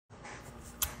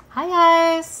Hi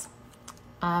guys.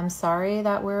 I'm sorry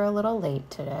that we're a little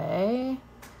late today.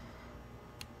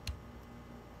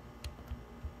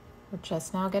 We're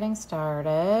just now getting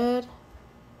started.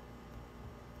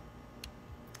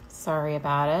 Sorry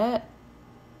about it.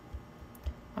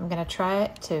 I'm going to try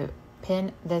to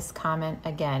pin this comment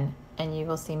again, and you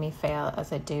will see me fail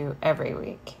as I do every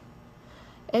week.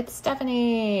 It's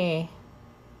Stephanie.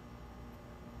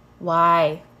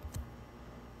 Why?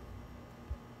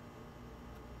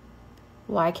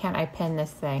 Why can't I pin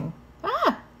this thing?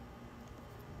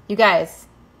 You guys,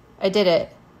 I did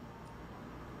it.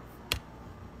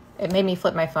 It made me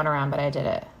flip my phone around, but I did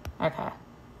it. Okay.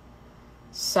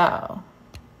 So.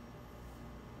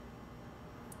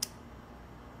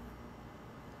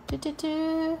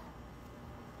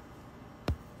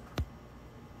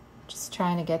 Just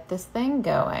trying to get this thing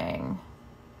going.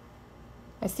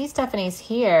 I see Stephanie's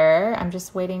here. I'm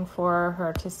just waiting for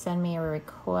her to send me a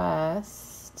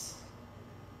request.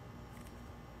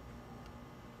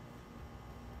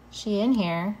 She in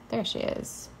here? There she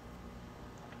is.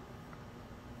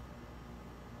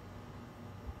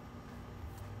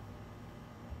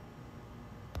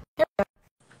 I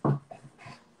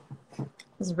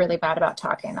was really bad about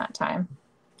talking that time.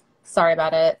 Sorry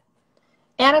about it.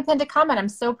 And I pinned a comment. I'm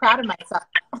so proud of myself.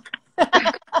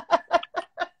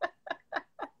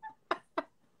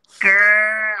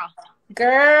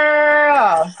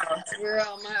 Girl,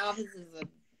 my office is a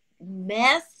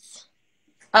mess.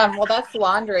 Well, that's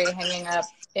laundry hanging up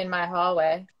in my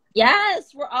hallway.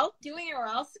 Yes, we're all doing it. We're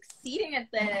all succeeding at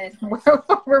this.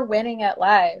 We're winning at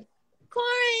life.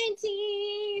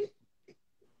 Quarantine.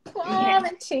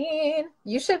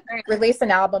 You should release an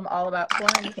album all about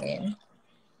quarantine.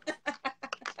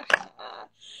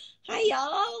 Hi,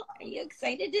 y'all. Are you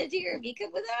excited to do your makeup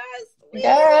with us?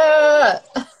 Yeah.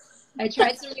 I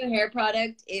tried some new hair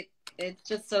product. It's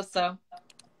just so.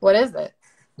 What is it?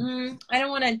 I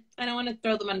don't want to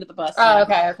throw them under the bus. Oh,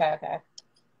 okay.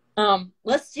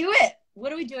 Let's do it.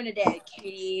 What are we doing today,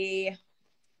 Katie?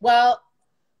 Well,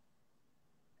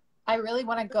 I really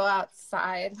want to go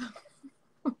outside.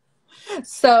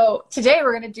 So today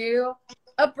we're going to do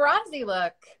a bronzy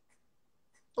look.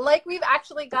 Like we've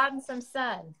actually gotten some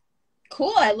sun.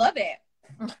 Cool. I love it.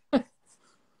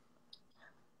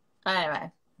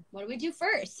 Anyway. What do we do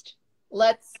first?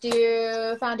 Let's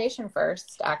do foundation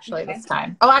first, actually, this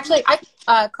time. Oh, actually,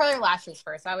 I curl your lashes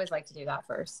first. I always like to do that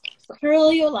first.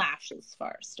 Curl your lashes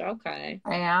first. Okay.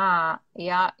 Yeah.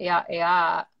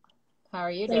 How are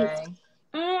you doing?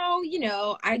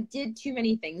 Oh, I did too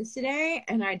many things today,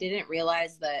 and I didn't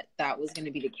realize that was going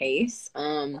to be the case.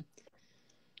 I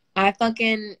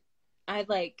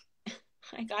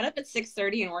got up at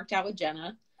 6:30 and worked out with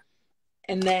Jenna,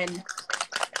 and then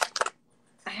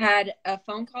I had a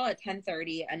phone call at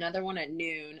 10:30, another one at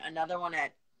noon, another one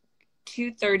at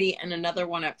 2:30, and another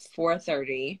one at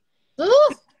 4:30.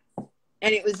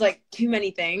 And it was like too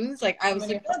many things. Like I was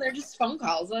like, oh, they're just phone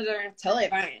calls. They're totally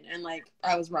fine. And like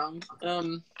I was wrong.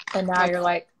 And now you're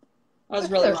like, I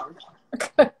was really wrong.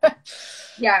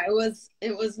 Yeah, it was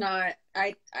not.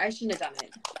 I shouldn't have done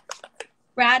it.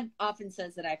 Brad often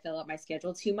says that I fill up my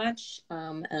schedule too much,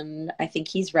 and I think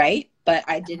he's right. But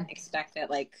I didn't expect that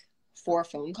like 4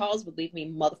 phone calls would leave me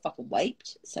motherfucking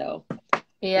wiped. So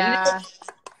yeah,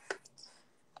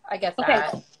 I get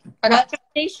that. Okay. What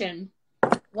foundation?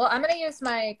 Well, I'm gonna use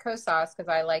my Co-Sauce because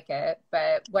I like it.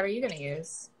 But what are you gonna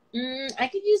use? I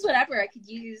could use whatever. I could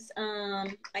use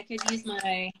my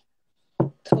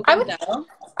Kogan Dough.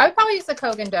 I would probably use the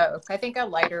Kogan Dough. I think a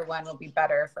lighter one will be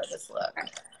better for this look.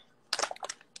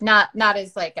 Not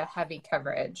as like a heavy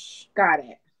coverage. Got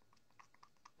it.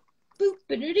 Boop,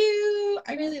 ba-doo-doo.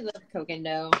 I really love Kogan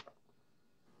Dough.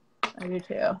 I do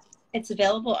too. It's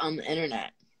available on the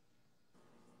internet.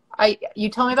 You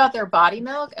told me about their body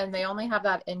milk, and they only have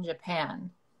that in Japan.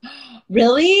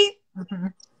 Really?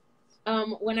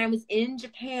 Mm-hmm. When I was in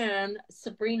Japan,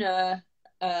 Sabrina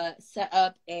set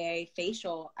up a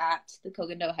facial at the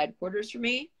Kogan Dough headquarters for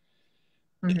me.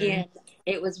 Mm-hmm. And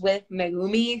it was with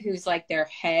Megumi, who's like their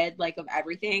head like of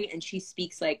everything, and she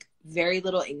speaks like very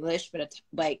little English, but it's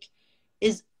like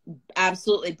is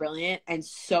absolutely brilliant and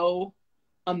so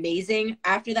amazing.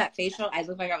 After that facial, I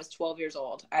looked like I was 12 years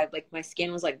old. My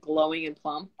skin was like glowing and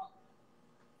plump.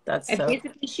 Basically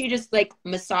she just like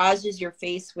massages your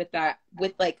face with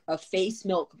like a face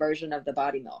milk version of the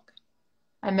body milk.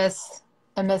 I miss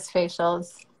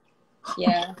facials.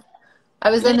 Yeah. I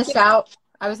was in the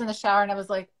shower and I was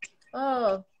like,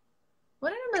 oh,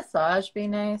 wouldn't a massage be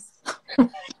nice?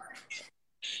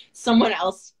 Someone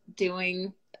else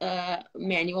doing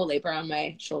manual labor on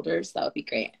my shoulders, that would be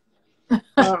great.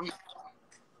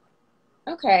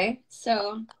 Okay,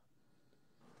 so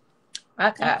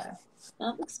Okay.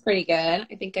 That looks pretty good.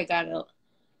 I think I got a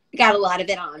lot of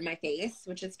it on my face,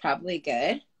 which is probably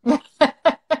good.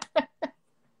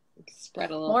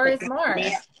 Spread a little More bit. is more.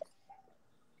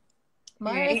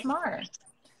 More Right. is more.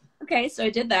 Okay, so I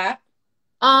did that.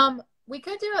 We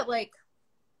could do it like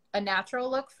a natural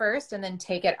look first and then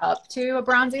take it up to a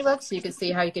bronzy look so you could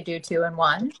see how you could do 2 in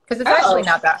 1. Because it's actually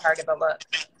not that hard of a look.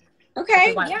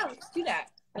 Okay, yeah, let's do that.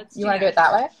 You want to do it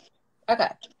that way? Okay.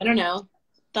 I don't know.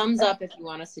 Thumbs up if you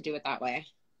want us to do it that way.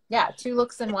 Yeah, 2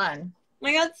 looks in 1. Oh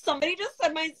my God, somebody just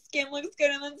said my skin looks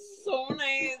good and that's so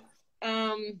nice.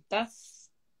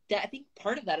 I think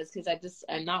part of that is because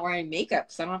I'm not wearing makeup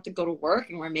because I don't have to go to work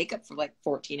and wear makeup for like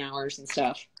 14 hours and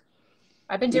stuff.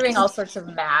 I've been doing all sorts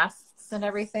of masks and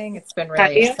everything. It's been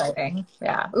really exciting.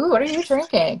 Yeah. Ooh, what are you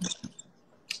drinking?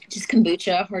 Just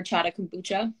kombucha, horchata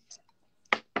kombucha.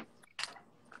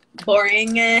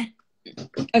 Boring. Okay.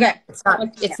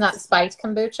 It's not spiked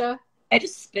kombucha? I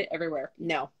just spit everywhere.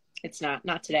 No, it's not.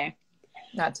 Not today.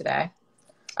 Not today.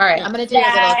 All right. I'm going to do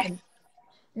a little...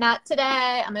 Not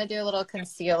today. I'm going to do a little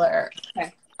concealer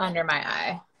under my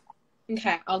eye.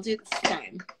 Okay. I'll do the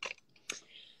same.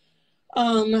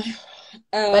 But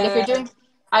if you're doing...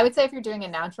 I would say if you're doing a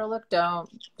natural look, don't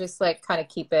just like kind of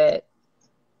keep it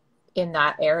in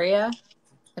that area,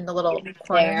 in the little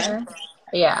corner there.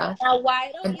 Yeah. Now,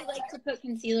 why don't you like to put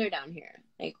concealer down here?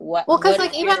 Like what? Well, because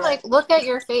like even like look at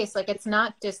your face, like it's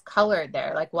not discolored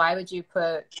there. Like why would you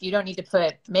put? You don't need to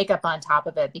put makeup on top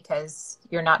of it because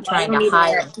you're not trying to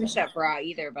hide. I don't push up bra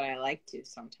either, but I like to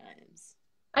sometimes.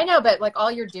 I know, but like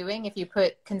all you're doing if you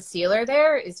put concealer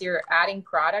there is you're adding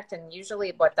product, and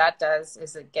usually what that does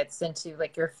is it gets into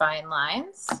like your fine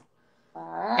lines,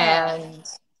 and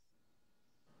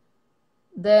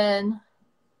then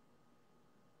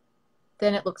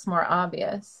it looks more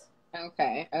obvious.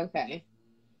 Okay.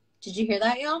 Did you hear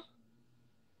that, y'all?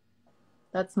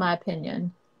 That's my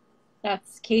opinion.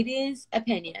 That's Katie's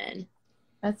opinion.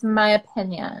 That's my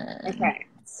opinion. Okay,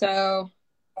 so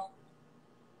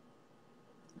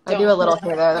I do a little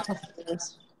here though.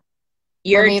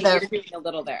 You're doing a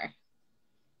little there.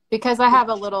 Because I have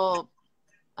a little,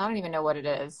 I don't even know what it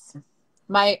is.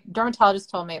 My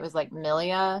dermatologist told me it was like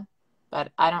milia,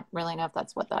 but I don't really know if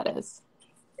that's what that is.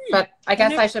 But I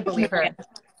guess I should believe her.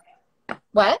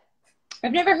 What?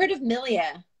 I've never heard of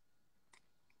milia.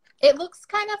 It looks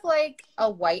kind of like a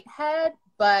whitehead,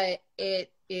 but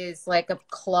it is like a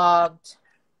clogged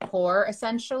pore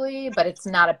essentially, but it's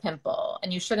not a pimple.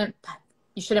 And you shouldn't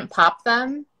pop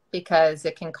them because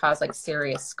it can cause like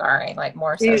serious scarring, like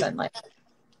more so than like.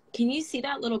 Can you see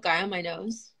that little guy on my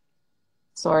nose?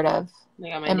 Sort of.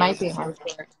 Like on my it nose might be hard.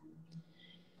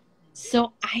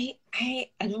 So I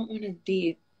don't want to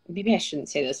be. Maybe I shouldn't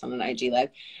say this on an IG live.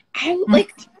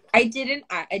 I did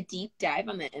a deep dive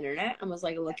on the internet and was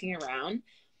like looking around,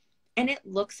 and it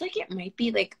looks like it might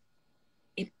be like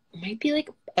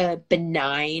a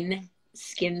benign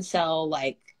skin cell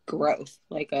like growth,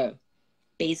 like a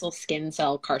basal skin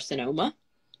cell carcinoma,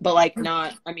 but like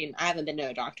not. I mean, I haven't been to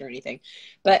a doctor or anything,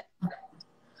 but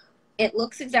it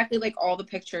looks exactly like all the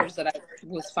pictures that I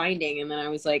was finding. And then I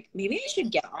was like, maybe I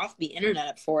should get off the internet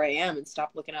at 4 a.m. and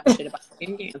stop looking up shit about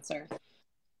skin cancer.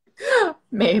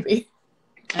 Maybe.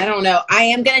 I don't know. I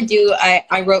am going to do,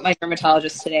 I wrote my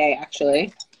dermatologist today,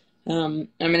 actually. I'm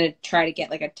going to try to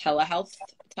get like a telehealth,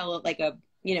 like a,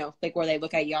 like where they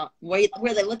look at you,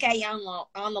 where they look at you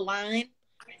on the line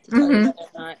to tell you whether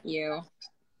or not you.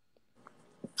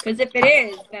 Because if it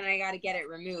is, then I got to get it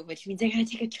removed, which means I got to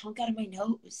take a chunk out of my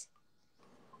nose.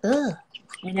 Ugh.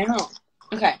 I know.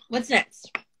 Okay, what's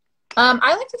next?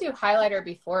 I like to do highlighter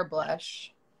before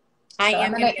blush. I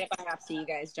am going to get a biopsy, you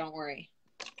guys. Don't worry.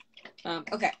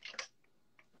 Okay.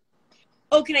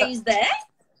 Oh, can I use this?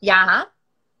 Yeah.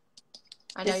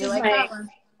 I know this you like that one.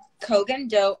 Kogan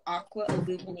Dough Aqua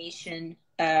Illumination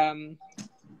highlighter.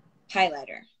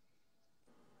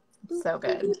 So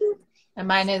good. And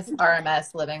mine is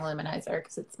RMS Living Luminizer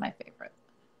because it's my favorite.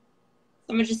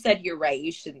 Someone just said, you're right.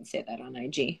 You shouldn't say that on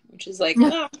IG, which is like,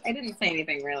 no, I didn't say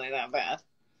anything really that bad.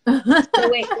 So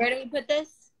wait, where do we put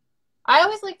this? I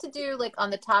always like to do like on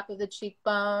the top of the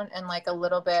cheekbone and like a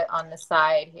little bit on the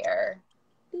side here.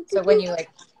 So when you like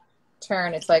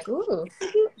turn, it's like, ooh.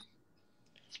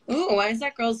 Ooh, why is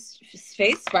that girl's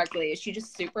face sparkly? Is she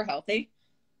just super healthy?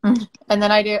 And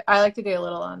then I like to do a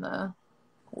little on the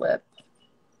lip.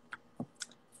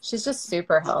 She's just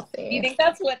super healthy. Do you think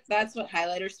that's what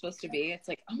highlighter's supposed to be? It's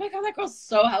like, oh my God, that girl's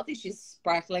so healthy. She's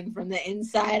sparkling from the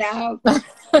inside out.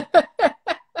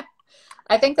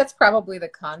 I think that's probably the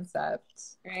concept.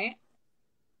 Right?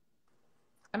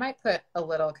 I might put a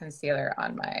little concealer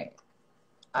on my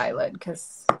eyelid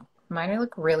because Mine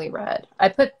look really red. I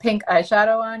put pink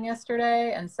eyeshadow on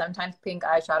yesterday, and sometimes pink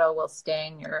eyeshadow will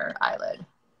stain your eyelid.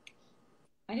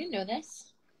 I didn't know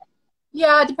this.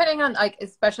 Yeah, depending on like,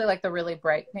 especially like the really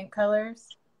bright pink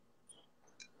colors.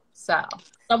 So.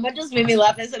 Someone just made me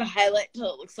laugh. I said highlight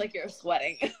till it looks like you're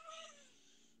sweating.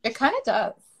 It kind of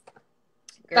does.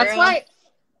 Girl. That's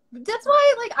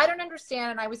why like I don't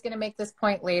understand, and I was going to make this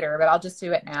point later, but I'll just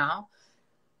do it now.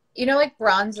 You know, like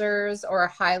bronzers or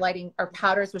highlighting or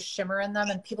powders with shimmer in them,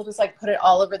 and people just like put it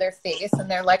all over their face,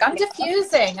 and they're like, I'm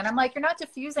diffusing. And I'm like, you're not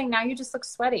diffusing. Now you just look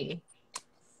sweaty.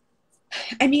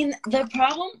 I mean, the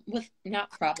problem with, not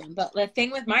problem, but the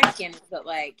thing with my skin is that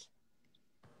like,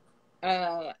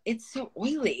 it's so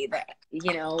oily that,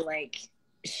 you know, like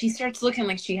she starts looking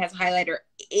like she has highlighter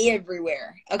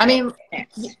everywhere. Okay. I mean,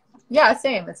 yeah,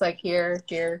 same. It's like here,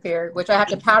 which I have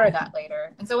to powder that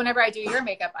later. And so whenever I do your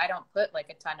makeup, I don't put like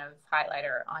a ton of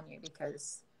highlighter on you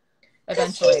because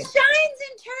eventually she shines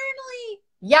internally.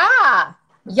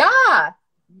 Yeah.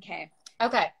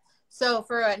 Okay. So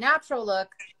for a natural look,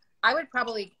 I would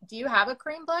probably, do you have a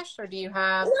cream blush or do you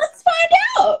have? Let's find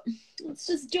out. Let's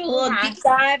just do a little deep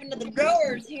dive into the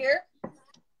drawers here.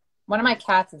 One of my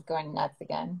cats is going nuts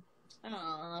again.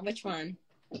 Oh, which one?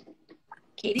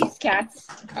 Katie's cats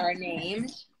are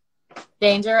named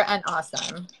Danger and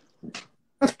Awesome.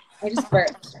 I just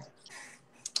burped.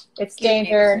 It's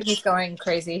Danger. He's going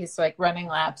crazy. He's like running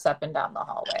laps up and down the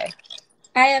hallway.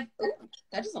 I have, ooh,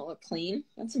 that doesn't look clean.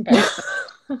 That's embarrassing.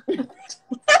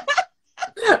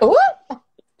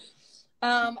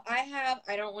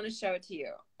 I don't want to show it to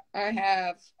you. I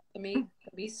have, let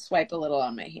me swipe a little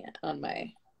on my hand,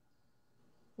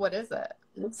 What is it?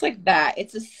 It looks like that.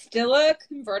 It's a Stila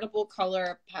convertible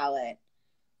color palette.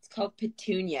 It's called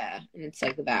Petunia, and it's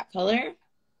like that color.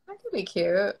 That could be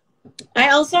cute.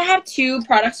 I also have two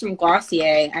products from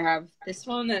Glossier. I have this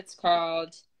one that's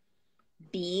called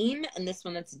Beam, and this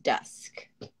one that's Dusk.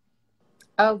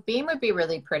 Oh, Beam would be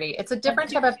really pretty. It's a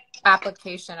different type of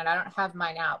application, and I don't have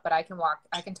mine out, but I can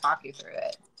talk you through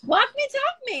it. Talk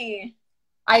me.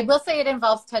 I will say it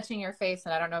involves touching your face,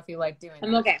 and I don't know if you like doing that.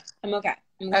 I'm okay. Okay.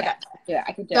 Yeah,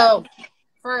 I can do it. So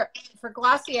for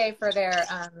Glossier, for their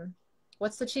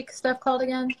what's the cheek stuff called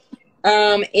again?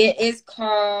 It is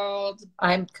called,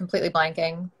 I'm completely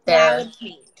blanking. Cloud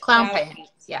Paint.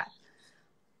 Yeah.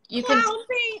 Paint.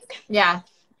 Yeah.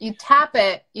 You tap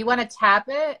it. You want to tap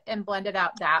it and blend it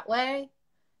out that way,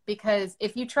 because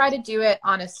if you try to do it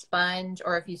on a sponge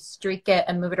or if you streak it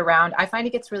and move it around, I find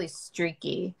it gets really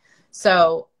streaky.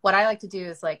 So what I like to do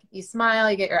is like you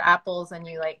smile, you get your apples, and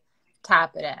you like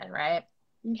tap it in, right?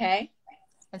 Okay.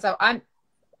 And so I'm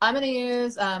gonna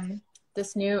use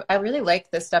this new. I really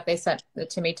like this stuff they sent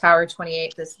to me, Tower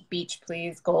 28. This Beach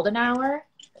Please Golden Hour.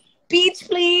 Beach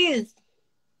Please.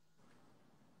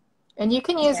 And you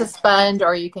can use a sponge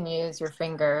or you can use your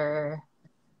finger.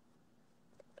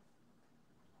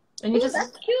 And you just,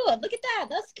 that's cute. Look at that.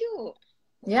 That's cute.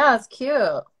 Yeah, it's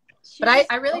cute. But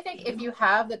I really think if you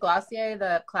have the Glossier,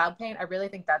 the cloud paint, I really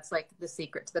think that's like the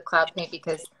secret to the cloud paint,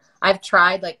 because I've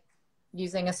tried like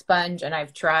using a sponge and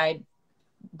I've tried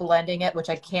blending it, which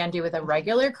I can do with a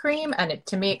regular cream, and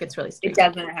to me it gets really streaky. It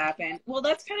doesn't happen. Well,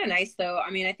 that's kind of nice though.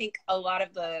 I mean, I think a lot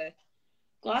of the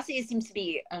Glossier seems to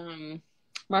be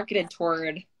marketed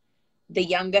toward the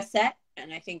younger set,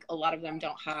 and I think a lot of them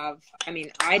don't have, I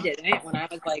mean, I didn't when I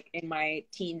was like in my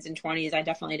teens and 20s. I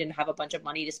definitely didn't have a bunch of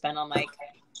money to spend on like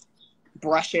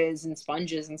brushes and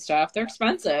sponges and stuff. They're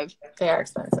expensive. They are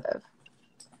expensive.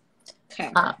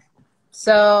 Okay.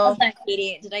 So how's that,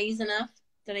 Katie? Did I use enough?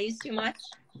 Did I use too much?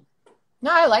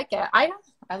 No, I like it. I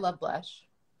love blush.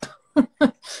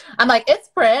 I'm like, it's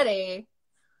pretty.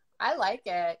 I like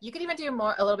it. You could even do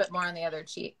a little bit more on the other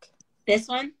cheek. This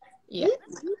one? Yeah.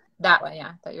 That one,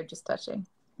 yeah, that you're just touching.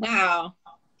 Wow.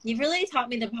 You've really taught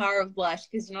me the power of blush,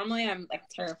 because normally I'm like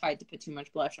terrified to put too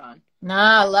much blush on. No,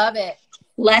 I love it.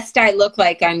 Lest I look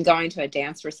like I'm going to a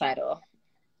dance recital.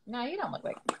 No, you don't look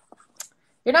like,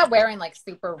 you're not wearing like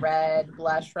super red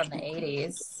blush from the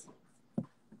 80s.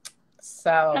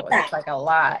 So it's like a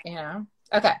lot, you know?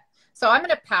 Okay. So I'm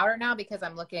going to powder now because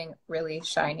I'm looking really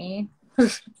shiny.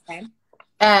 Okay.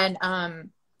 And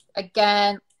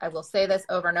again, I will say this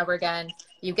over and over again.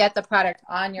 You get the product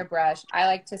on your brush. I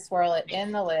like to swirl it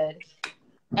in the lid.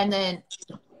 And then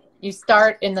you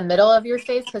start in the middle of your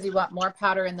face because you want more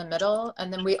powder in the middle.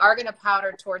 And then we are going to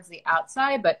powder towards the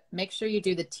outside, but make sure you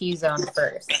do the T-zone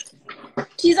first.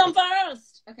 T-zone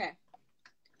first! Okay.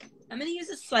 I'm going to use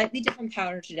a slightly different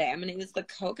powder today. I'm going to use the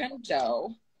Coconut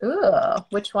Dough. Ooh,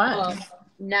 which one?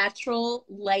 Natural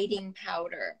Lighting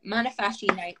Powder. Manifetti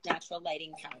Natural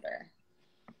Lighting Powder.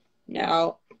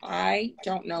 Now, I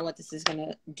don't know what this is going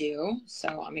to do,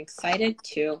 so I'm excited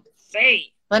to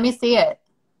see. Let me see it.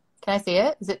 Can I see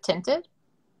it? Is it tinted?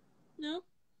 No.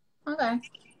 Okay.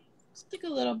 Just like a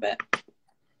little bit.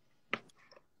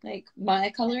 Like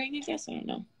my coloring, I guess. I don't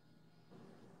know.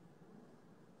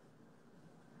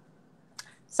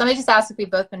 Somebody just asked if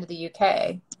we've both been to the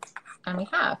UK, and we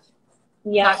have.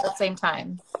 Yeah. Not at the same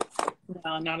time.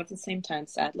 No, not at the same time,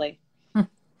 sadly.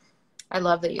 I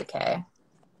love the UK.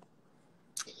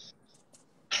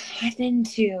 I've been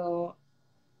to,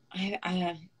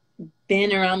 I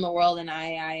been around the world, and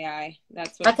I.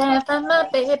 That's what. I can't find my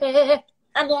baby.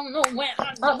 I don't know where.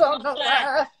 I don't know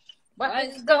where. Why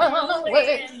he's gone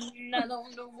away. I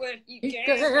don't know where He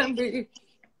can be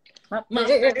my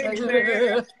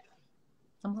baby.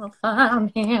 I'm gonna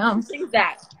find him. Sing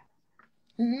that.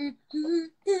 Who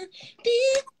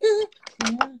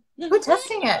does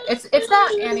sing it? It's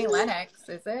not Annie Lennox,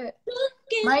 is it?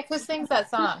 Mike, who sings that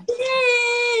song?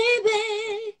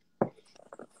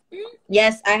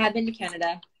 Yes, I have been to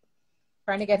Canada.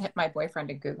 Trying to get my boyfriend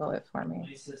to Google it for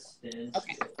me.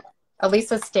 Okay.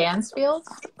 Elisa Stansfield.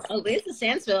 Lisa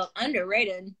Stansfield,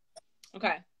 underrated.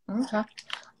 Okay. Okay.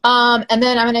 And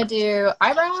then I'm gonna do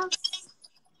eyebrows.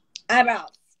 Eyebrows.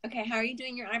 Okay, how are you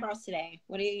doing your eyebrows today?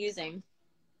 What are you using?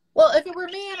 Well, if it were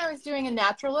me and I was doing a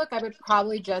natural look, I would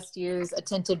probably just use a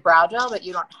tinted brow gel, but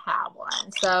you don't have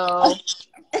one. So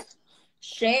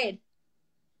Shade.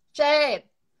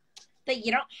 But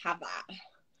you don't have that.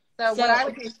 So what I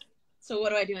would do. So what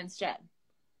do I do instead?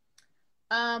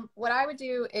 What I would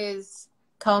do is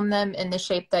comb them in the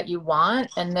shape that you want,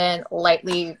 and then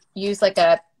lightly use like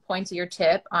a pointier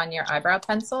tip on your eyebrow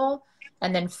pencil,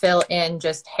 and then fill in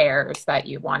just hairs that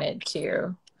you wanted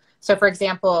to. So for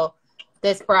example,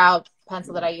 this brow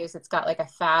pencil that I use, it's got like a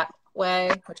fat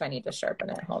way, which I need to sharpen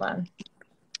it. Hold on.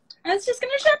 I was just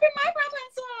going to sharpen my brow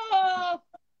pencil.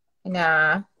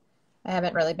 Nah, I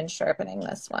haven't really been sharpening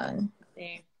this one.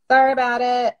 See. Sorry about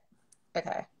it.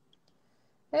 Okay.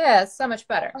 Yeah, it's so much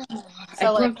better. Oh,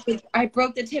 So I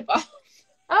broke the tip off.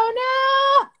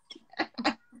 Oh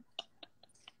no!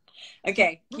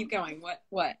 Okay, keep going.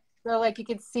 What? So like you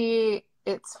can see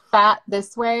it's fat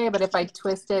this way, but if I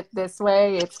twist it this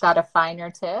way, it's got a finer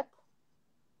tip.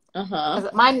 Uh-huh.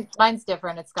 Mine's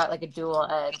different. It's got like a dual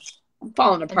edge. I'm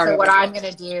falling apart. So what I'm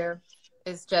going to do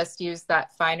is just use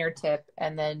that finer tip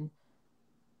and then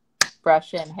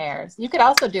brush in hairs. You could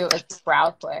also do it with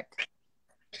brow click.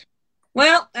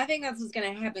 Well, I think that's what's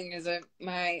going to happen is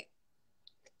my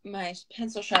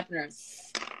pencil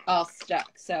sharpener's all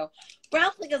stuck. So brow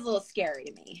click is a little scary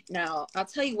to me. Now, I'll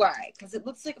tell you why. Because it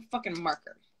looks like a fucking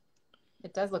marker.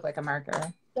 It does look like a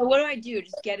marker. So what do I do?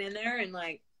 Just get in there and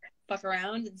like fuck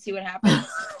around and see what happens?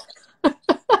 Just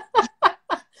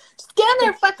get in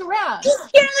there and fuck around.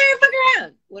 Just get in there and fuck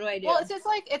around. What do I do? Well,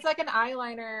 it's like an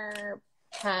eyeliner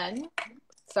pen.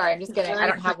 Sorry, I'm just kidding. I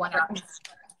don't have one out.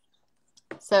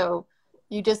 So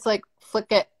you just like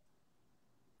flick it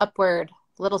upward,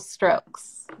 little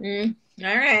strokes. All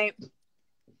right.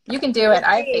 You can do it.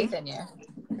 I have faith in you.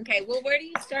 Okay, well, where do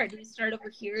you start? Do you start over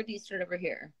here or do you start over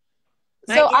here?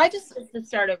 So I just to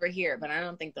start over here, but I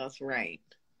don't think that's right.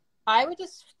 I would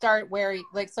just start where,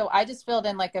 so I just filled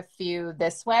in like a few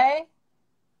this way.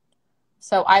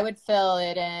 So I would fill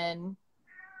it in.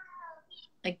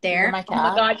 Like there? My cat.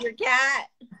 Oh my God, your cat.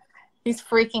 He's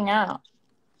freaking out.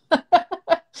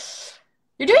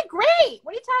 You're doing great.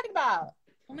 What are you talking about?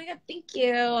 Oh my God, thank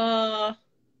you.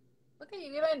 Look at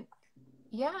you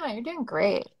yeah, you're doing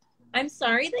great. I'm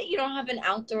sorry that you don't have an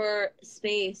outdoor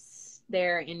space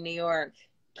there in New York.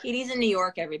 Katie's in New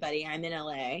York, everybody. I'm in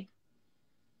LA.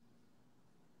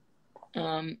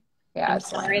 Yeah, I'm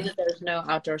sorry that there's no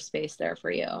outdoor space there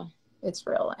for you. It's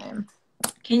real lame.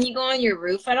 Can you go on your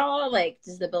roof at all? Like,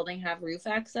 does the building have roof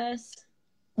access?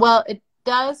 Well, it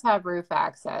does have roof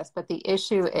access, but the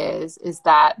issue is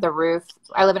that the roof,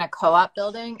 I live in a co-op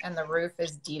building and the roof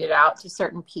is deeded out to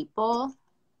certain people.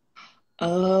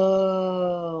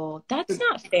 Oh, that's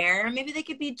not fair. Maybe they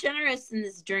could be generous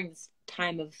during this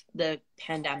time of the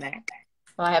pandemic.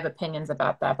 Well, I have opinions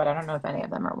about that, but I don't know if any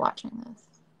of them are watching this.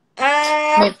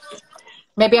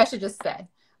 Maybe I should just say.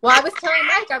 Well, I was telling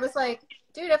Mike, I was like,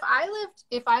 dude, if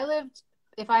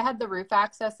I had the roof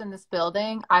access in this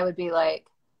building, I would be like,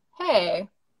 hey,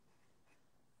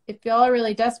 if y'all are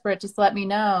really desperate, just let me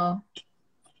know.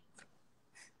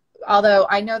 Although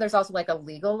I know there's also like a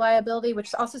legal liability,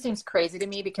 which also seems crazy to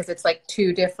me because it's like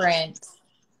two different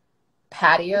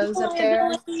patios up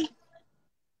there.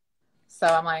 So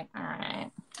I'm like, all right.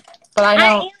 But I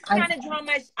know I am trying to draw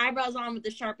my eyebrows on with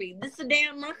the Sharpie. This is a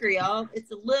damn marker, y'all.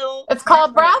 It's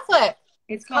called brow flick.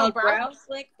 It's called Brow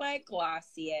Flick by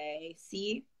Glossier.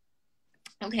 See?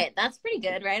 Okay, that's pretty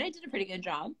good, right? I did a pretty good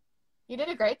job. You did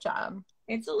a great job.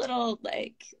 It's a little,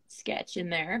 like, sketch in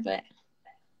there, but...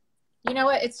 You know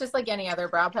what? It's just like any other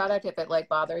brow product. If it, like,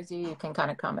 bothers you, you can kind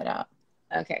of comb it out.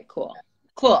 Okay, cool.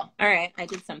 Cool. All right, I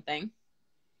did something.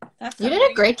 You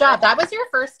did a great job. That was your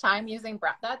first time using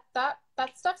brow. That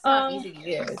stuff's not easy to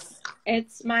use.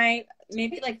 It's my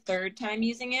maybe like third time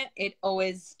using it. It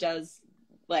always does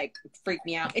like freak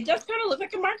me out. It does kind of look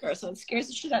like a marker, so it scares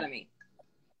the shit out of me.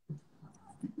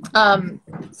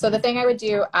 So the thing I would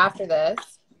do after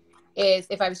this is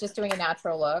if I was just doing a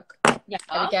natural look, yeah,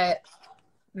 I would get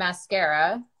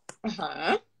mascara.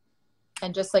 Uh-huh.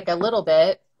 And just like a little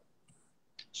bit.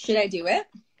 Should I do it?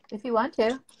 If you want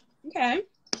to. Okay.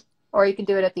 Or you can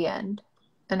do it at the end.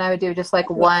 And I would do just like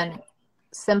one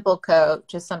simple coat,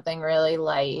 just something really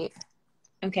light.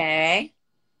 Okay.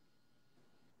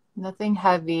 Nothing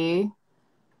heavy.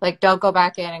 Like, don't go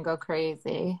back in and go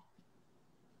crazy.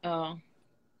 Oh.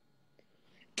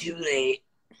 Too late.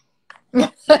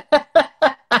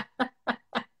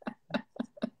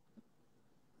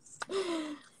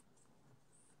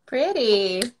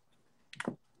 Pretty.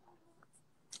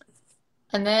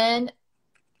 And then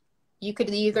you could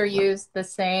either use the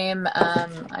same,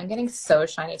 I'm getting so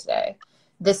shiny today,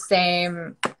 the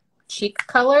same cheek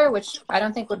color, which I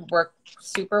don't think would work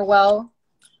super well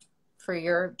for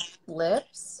your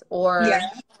lips, or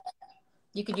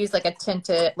you could use like a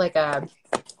tinted, like a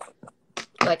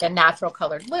natural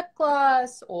colored lip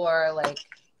gloss, or like,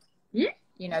 you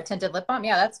know, tinted lip balm.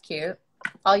 Yeah, that's cute.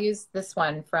 I'll use this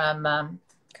one from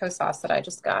CoSauce that I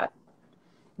just got.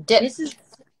 Dip. This is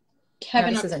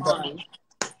Kevin. No, this isn't Dip.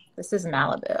 This is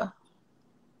Malibu.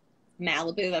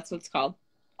 Malibu, that's what it's called.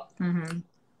 Mm-hmm.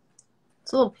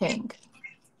 It's a little pink.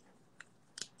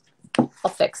 I'll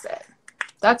fix it.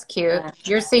 That's cute.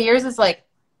 Yours is like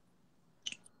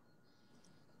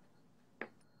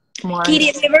more. Katie,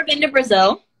 have you ever been to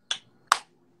Brazil?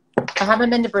 I haven't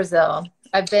been to Brazil.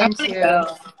 I've been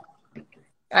to.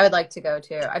 I would like to go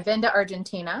to. I've been to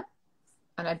Argentina,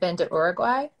 and I've been to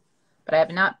Uruguay, but I have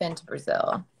not been to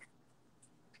Brazil.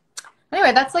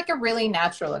 Anyway, that's like a really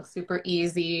natural look, super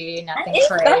easy, nothing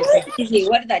crazy. That was easy.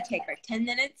 What did that take? Like 10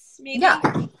 minutes, maybe? Yeah,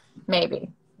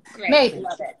 maybe. Great. Maybe.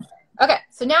 Love it. Okay,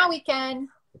 so now we can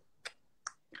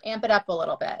amp it up a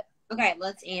little bit. Okay,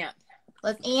 let's amp.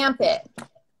 Let's amp it.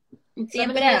 Let's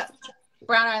amp it up.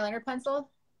 Brown eyeliner pencil.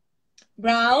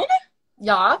 Brown?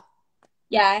 Yeah.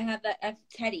 Yeah, I have that. I have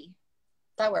Teddy.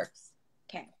 That works.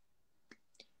 Okay.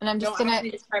 And I'm just Don't gonna ask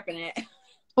me to sharpen it.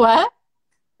 What?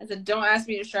 I said, don't ask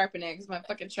me to sharpen it because my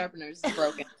fucking sharpener is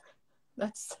broken.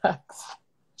 That sucks.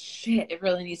 Shit, it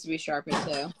really needs to be sharpened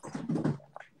too.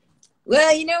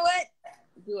 Well, you know what?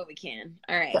 Do what we can.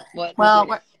 All right.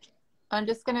 I'm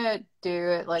just gonna do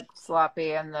it like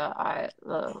sloppy in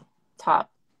the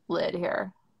top lid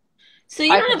here. So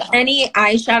you don't have any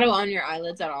eyeshadow on your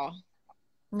eyelids at all?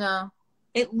 No.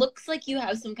 It looks like you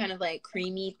have some kind of like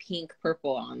creamy pink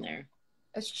purple on there.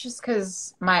 It's just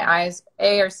because my eyes,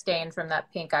 A, are stained from that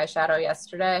pink eyeshadow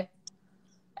yesterday,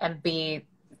 and B,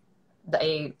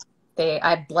 I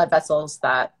have blood vessels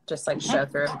that just like show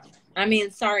through. I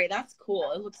mean, sorry, that's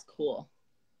cool. It looks cool.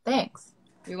 Thanks.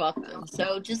 You're welcome.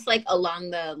 So just like along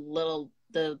the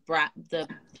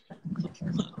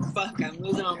fuck, I'm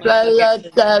losing all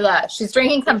my She's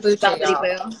drinking kombucha,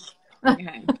 y'all.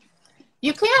 Okay.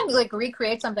 You can like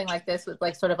recreate something like this with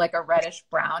like sort of like a reddish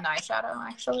brown eyeshadow,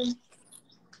 actually.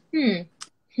 I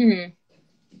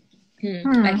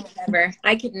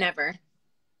could never.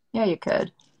 Yeah, you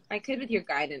could. I could with your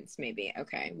guidance, maybe.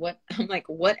 Okay. I'm like,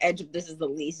 what edge of this is the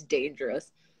least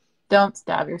dangerous? Don't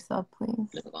stab yourself, please.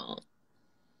 I won't.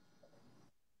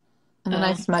 And then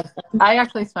I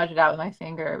actually smudged it out with my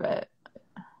finger, but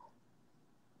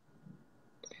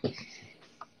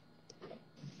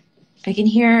I can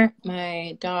hear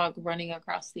my dog running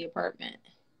across the apartment.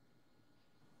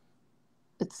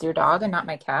 It's your dog and not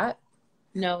my cat?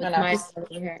 No, it's my dog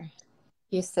over here.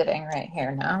 He's sitting right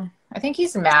here now. I think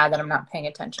he's mad that I'm not paying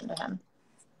attention to him.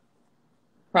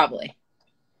 Probably.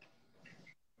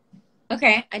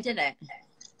 Okay, I did it.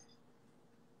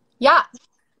 Yeah.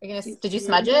 Did you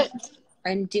smudge it?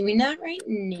 I'm doing that right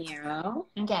now.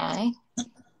 Okay.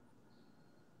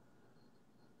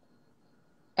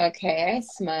 Okay, I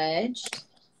smudged.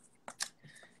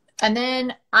 And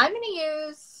then I'm going to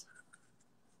use,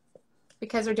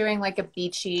 because we're doing like a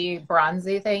beachy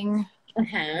bronzy thing.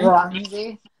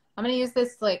 Bronzy. I'm going to use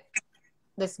this like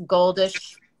this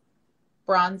goldish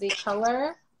bronzy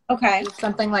color. Okay.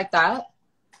 Something like that.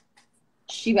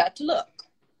 She about to look.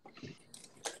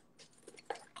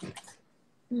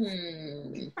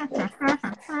 Well,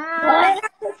 I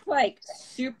have this like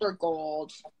super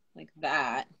gold, like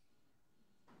that.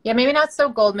 Yeah, maybe not so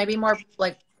gold. Maybe more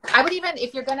like, I would even,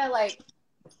 if you're gonna like,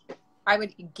 I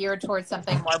would gear towards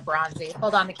something more bronzy.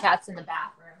 Hold on, the cat's in the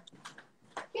bathroom.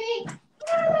 Kitty,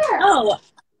 Oh,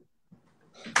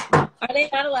 are they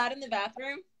not allowed in the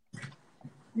bathroom?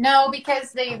 no,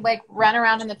 because they like run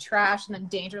around in the trash, and then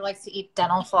Danger likes to eat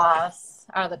dental floss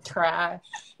out of the trash.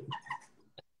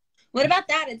 What about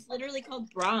that? It's literally called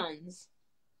bronze.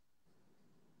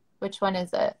 Which one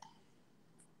is it?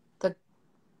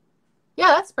 Yeah,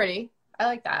 that's pretty. I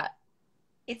like that.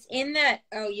 It's in that.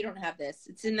 Oh, you don't have this.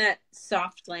 It's in that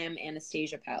Soft Glam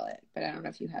Anastasia palette, but I don't know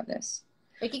if you have this.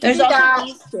 Like, you can There's do also that.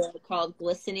 these two called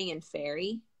Glistening and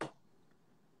Fairy.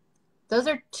 Those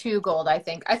are too gold, I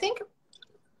think. I think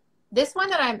this one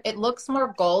it looks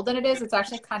more gold than it is. It's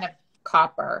actually kind of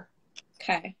copper.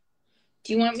 Okay.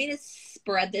 Do you want me to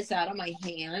spread this out on my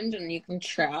hand and you can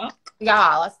track?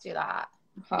 Yeah, let's do that.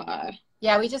 Hi.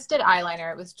 Yeah, we just did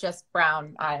eyeliner. It was just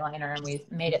brown eyeliner, and we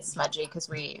made it smudgy because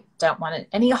we don't want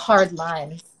any hard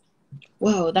lines.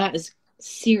 Whoa, that is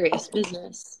serious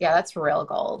business. Yeah, that's real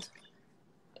gold.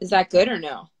 Is that good or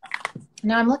no?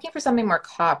 No, I'm looking for something more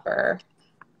copper.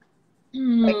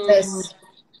 Like this.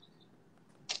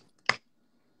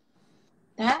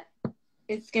 That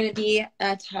is going to be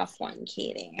a tough one,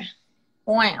 Katie.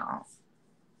 Wow.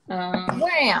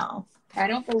 Wow. I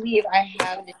don't believe I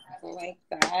have anything like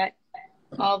that.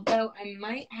 Although I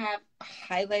might have a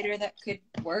highlighter that could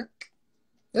work.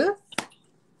 Ooh.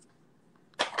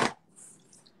 I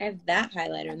have that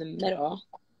highlighter in the middle.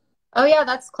 Oh, yeah,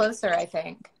 that's closer, I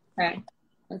think. Okay.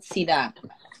 Let's see that.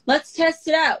 Let's test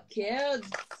it out, kids.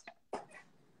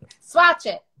 Swatch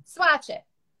it. Swatch it.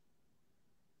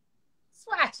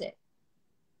 Swatch it.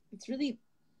 It's really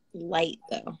light,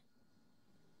 though.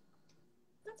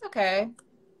 That's okay.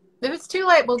 If it's too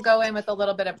light, we'll go in with a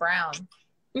little bit of brown.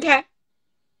 Okay.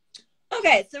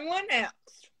 Okay, so what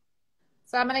next?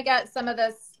 So I'm going to get some of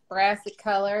this brassy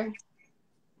color.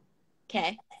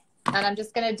 Okay. And I'm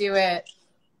just going to do it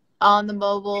on the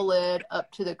mobile lid up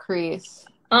to the crease.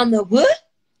 On the what?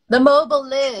 The mobile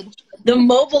lid. The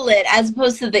mobile lid, as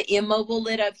opposed to the immobile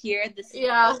lid up here. This is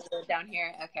yeah. the mobile lid down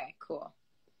here. Okay, cool.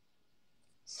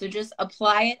 So just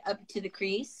apply it up to the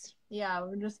crease. Yeah,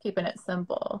 we're just keeping it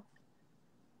simple.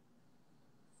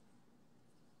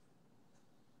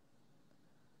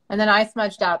 And then I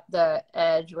smudged out the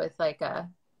edge with like a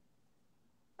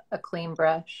clean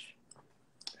brush.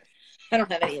 I don't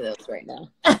have any of those right now.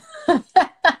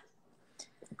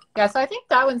 Yeah, so I think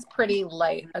that one's pretty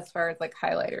light as far as like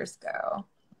highlighters go.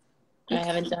 I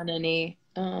haven't done any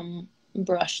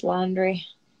brush laundry.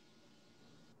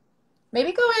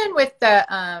 Maybe go in with the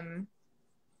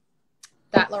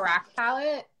that Lorac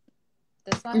palette.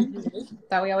 This one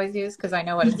that we always use because I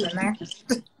know what it's in there.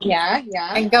 Yeah.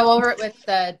 And go over it with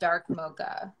the dark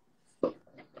mocha.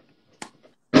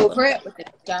 Over it with the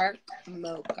dark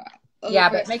mocha. Yeah,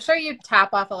 but make sure you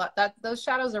tap off a lot. Those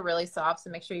shadows are really soft, so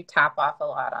make sure you tap off a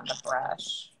lot on the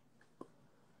brush.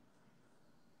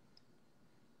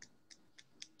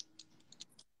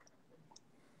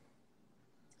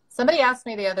 Somebody asked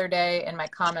me the other day in my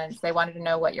comments, they wanted to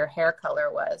know what your hair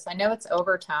color was. I know it's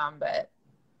overtone, but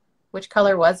which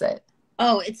color was it?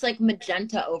 Oh, it's like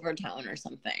magenta overtone or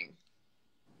something.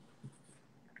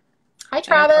 Hi,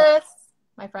 Travis.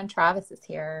 My friend Travis is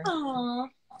here. Aww.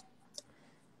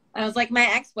 I was like, my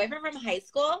ex-boyfriend from high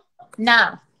school?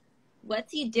 Nah.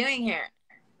 What's he doing here?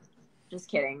 Just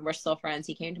kidding. We're still friends.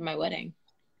 He came to my wedding.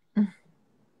 Yeah,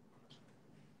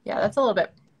 that's a little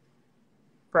bit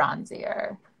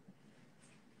bronzier.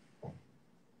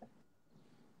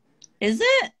 Is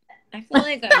it? I feel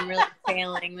like I'm really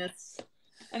failing this.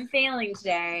 I'm failing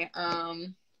today. Let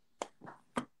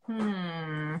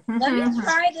me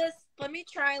try this. Let me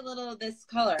try a little of this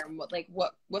color.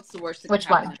 What's the worst that Which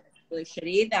can happen? one? Really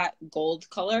shitty. That gold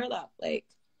color. That like.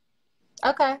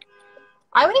 Okay.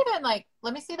 I would even like.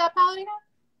 Let me see that palette again.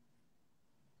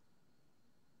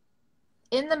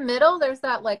 In the middle, there's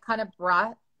that like kind of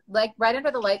like right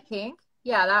under the light pink.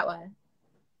 Yeah, that one.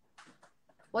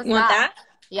 What's you want that?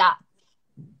 Yeah.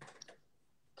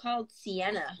 Called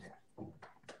Sienna.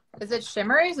 Is it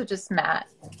shimmery or is it just matte?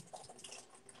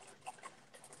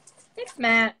 It's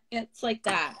matte. It's like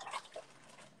that.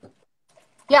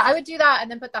 Yeah, I would do that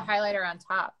and then put the highlighter on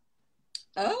top.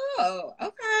 Oh,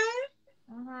 okay.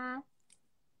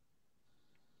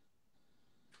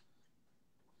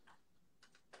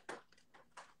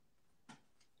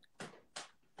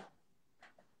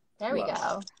 There we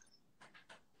go.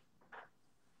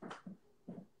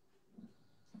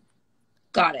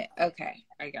 Got it. Okay,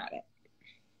 I got it.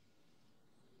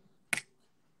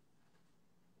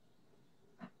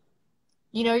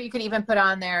 You know, you could even put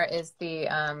on there is the,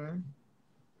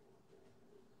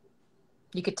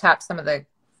 you could tap some of the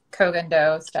Kogan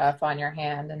dough stuff on your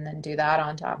hand and then do that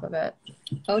on top of it.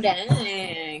 Oh,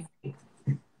 dang.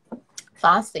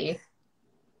 Saucy.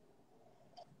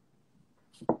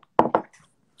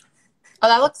 Oh,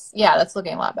 that looks, yeah, that's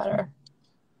looking a lot better.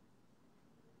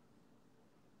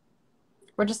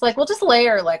 We're just like, we'll just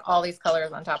layer like all these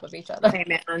colors on top of each other. Hey,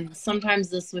 man, sometimes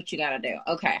this is what you gotta do.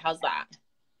 Okay, how's that?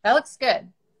 That looks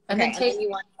good. And Okay, then and then you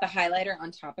want the highlighter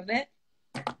on top of it?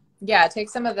 yeah, take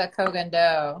some of the Kogan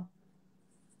dough,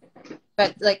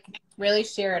 but like really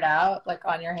shear it out like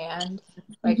on your hand,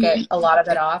 like get a lot of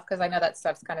it off because I know that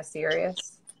stuff's kind of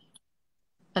serious.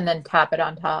 And then tap it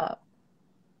on top.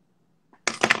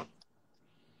 My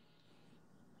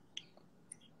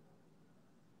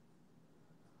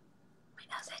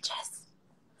nose itches.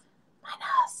 My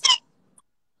nose.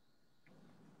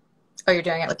 Oh, you're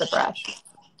doing it with the brush.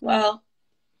 Well,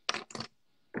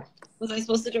 was I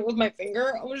supposed to do it with my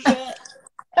finger? Oh, shit.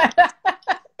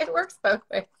 It works both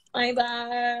ways. My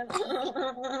bad.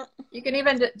 You can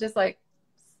even just like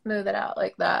smooth it out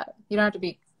like that. You don't have to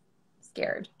be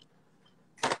scared.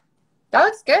 That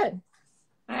looks good.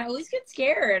 I always get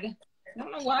scared. I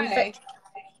don't know why.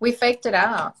 We faked it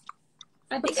out.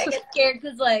 I think I get scared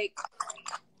because, like,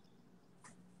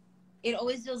 it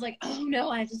always feels like, oh no,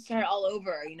 I have to start all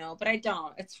over, you know? But I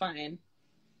don't. It's fine.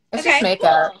 It's just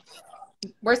makeup.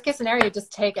 Cool. Worst case scenario,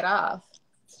 just take it off.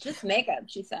 It's just makeup,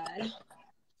 she said.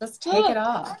 Just take it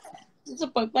off. Is this a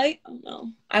bug bite? Oh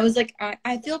no. I was like,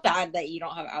 I feel bad that you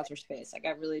don't have outer space. Like,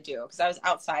 I really do. Because I was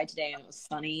outside today and it was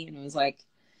sunny and it was like,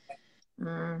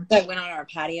 I went on our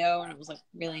patio and it was like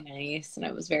really nice and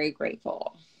I was very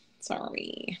grateful.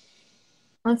 Sorry.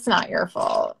 It's not your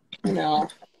fault. No.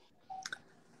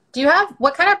 Do you have,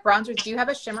 what kind of bronzer? Do you have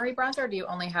a shimmery bronzer or do you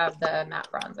only have the matte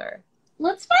bronzer?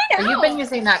 Let's find out. You've been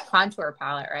using that contour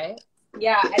palette, right?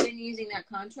 Yeah, I've been using that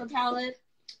contour palette.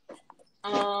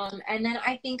 And then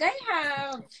I think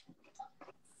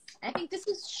this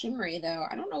is shimmery though.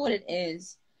 I don't know what it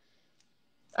is.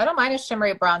 I don't mind a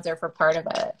shimmery bronzer for part of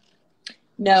it.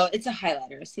 No, it's a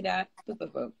highlighter. See that? Boop,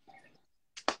 boop, boop.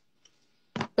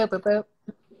 Boop, boop, boop.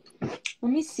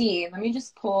 Let me see. Let me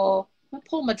just pull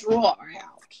my drawer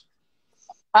out.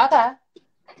 Okay.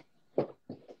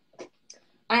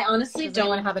 I honestly Does don't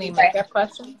anyone have any makeup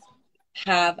questions?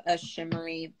 Have a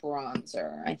shimmery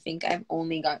bronzer. I think I've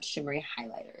only got shimmery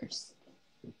highlighters.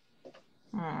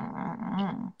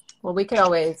 Well, we could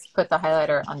always put the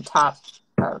highlighter on top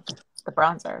of the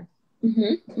bronzer.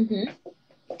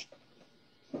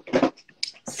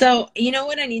 So, you know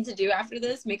what I need to do after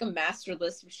this? Make a master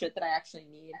list of shit that I actually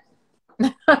need.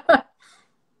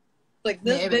 Like,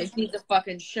 this bitch needs a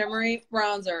fucking shimmery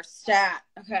bronzer stat.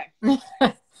 Okay.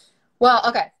 Well,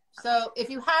 okay. So if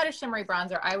you had a shimmery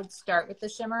bronzer, I would start with the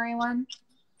shimmery one.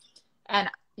 And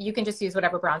you can just use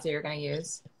whatever bronzer you're going to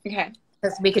use. Okay.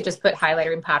 Because we could just put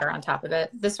highlighter and powder on top of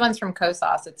it. This one's from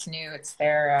CoSauce. It's new. It's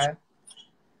their,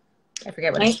 I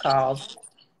forget what it's called.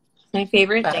 My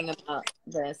favorite thing about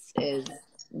this is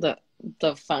the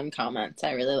fun comments.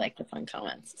 I really like the fun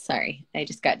comments. Sorry. I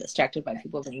just got distracted by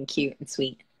people being cute and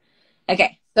sweet.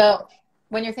 Okay. So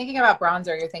when you're thinking about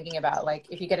bronzer, you're thinking about, like,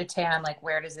 if you get a tan, like,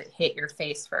 where does it hit your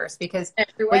face first? Because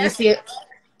when you see it,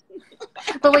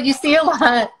 but what you see a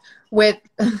lot with,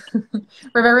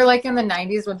 remember, like, in the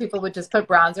 90s when people would just put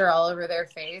bronzer all over their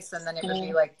face and then it would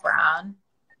be, like, brown?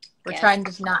 We're trying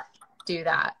to not do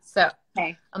that. So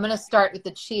I'm going to start with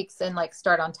the cheeks and, like,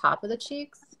 start on top of the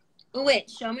cheeks. Wait,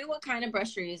 show me what kind of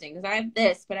brush you're using. Because I have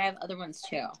this, but I have other ones,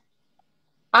 too.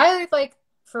 I like,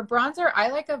 for bronzer, I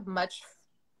like a much...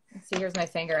 See, here's my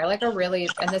finger. I like a really,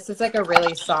 and this is like a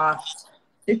really soft.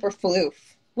 Super floof.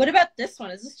 What about this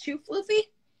one? Is this too floofy?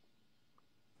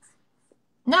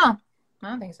 No, I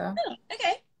don't think so. Oh,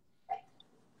 okay.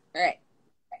 All right.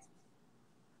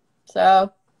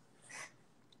 So.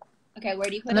 Okay, where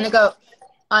do you put it? I'm going to go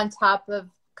on top of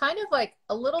kind of like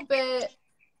a little bit,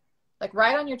 like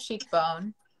right on your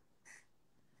cheekbone.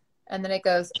 And then it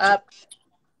goes up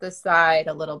the side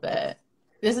a little bit.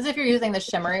 This is if you're using the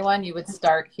shimmery one, you would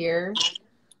start here.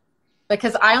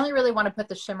 Because I only really want to put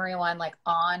the shimmery one like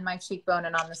on my cheekbone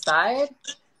and on the side.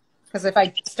 Because if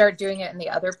I start doing it in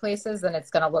the other places, then it's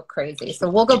going to look crazy. So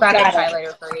we'll go back to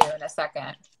highlighter for you in a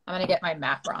second. I'm going to get my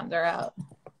matte bronzer out.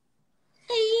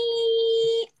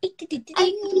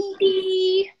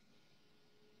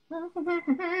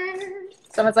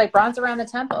 Someone's like, bronze around the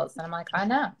temples. And I'm like, I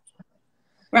know.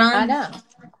 I know.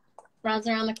 Bronze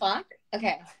around the clock?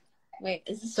 Okay. Wait,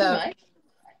 is this too much?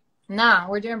 No,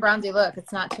 we're doing bronzy look.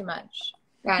 It's not too much.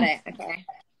 Got it. Okay.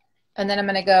 And then I'm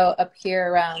going to go up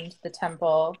here around the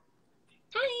temple.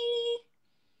 Hi.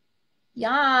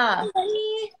 Yeah.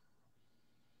 Hi.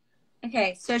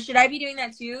 Okay, so should I be doing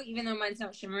that too, even though mine's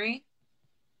not shimmery?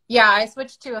 Yeah, I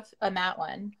switched to a matte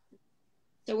one.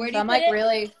 So where do So you I'm put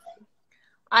like it?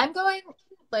 I'm going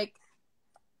like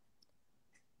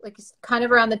kind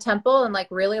of around the temple and like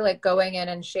really like going in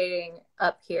and shading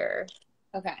up here.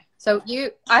 Okay. So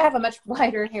I have a much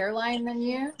wider hairline than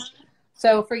you.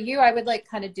 So for you, I would like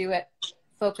kind of do it,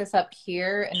 focus up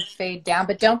here and fade down,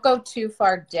 but don't go too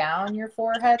far down your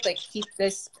forehead. Like keep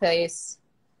this place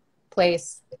a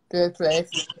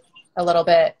little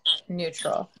bit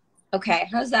neutral. Okay,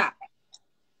 how's that?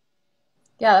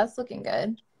 Yeah, that's looking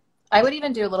good. I would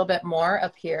even do a little bit more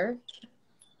up here.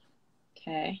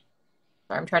 Okay.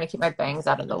 I'm trying to keep my bangs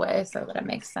out of the way so that it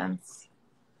makes sense.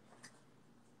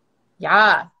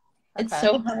 Yeah. It's Okay.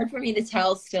 so hard for me to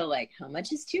tell still, like, how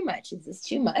much is too much? Is this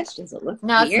too much? Does it look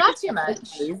No, it's weird? not too Does it look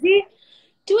much. crazy?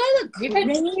 Do I look You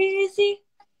could crazy?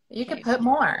 you Okay. could put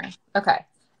more. Okay.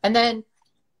 And then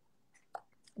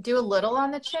do a little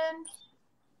on the chin.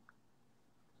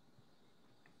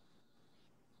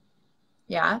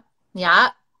 Yeah.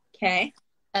 Yeah. Okay.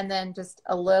 And then just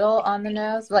a little on the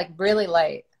nose, like really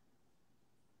light.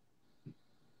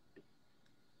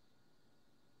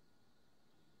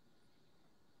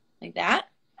 Like that?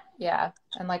 Yeah.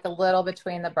 And like a little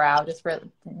between the brow. Just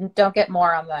really, don't get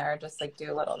more on there. Just like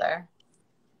do a little there.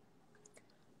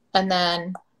 And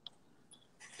then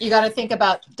you got to think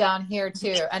about down here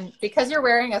too. And because you're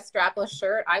wearing a strapless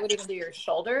shirt, I would even do your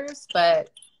shoulders.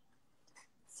 But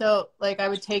so like I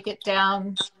would take it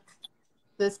down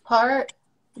this part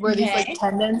where these like Okay.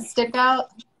 tendons stick out.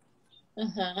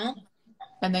 Uh-huh.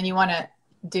 And then you want to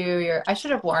do I should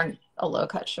have worn a low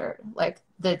cut shirt, like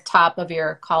the top of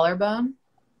your collarbone.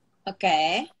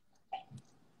 Okay.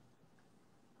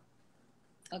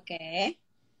 Okay.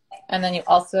 And then you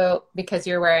also, because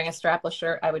you're wearing a strapless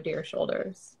shirt, I would do your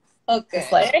shoulders. Okay.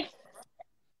 Just like,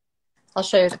 I'll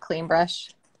show you the clean brush.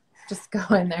 Just go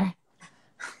in there.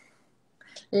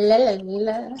 La, la,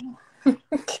 la.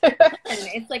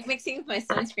 It's like mixing with my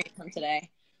sunscreen from today.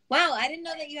 Wow, I didn't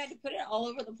know that you had to put it all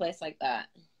over the place like that.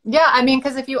 Yeah, I mean,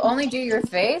 because if you only do your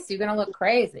face, you're going to look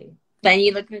crazy. Then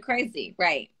you looking crazy.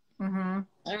 Right. Mm-hmm.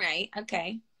 All right.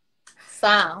 Okay.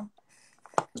 So,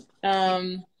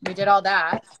 we did all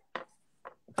that.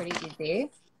 Pretty easy.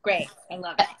 Great. I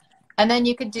love it. And then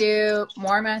you could do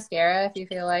more mascara if you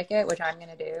feel like it, which I'm going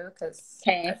to do because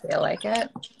Okay. I feel like it.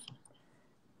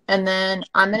 And then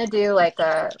I'm going to do like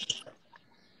a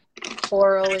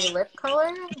corally lip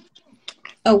color.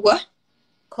 Oh, what?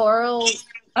 Coral.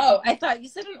 Oh, I thought you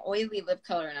said an oily lip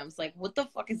color, and I was like, what the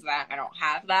fuck is that? I don't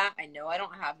have that. I know I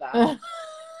don't have that.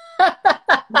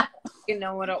 You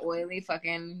know what, an oily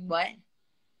fucking what?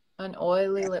 An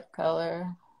oily lip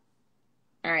color.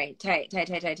 All right. Tight.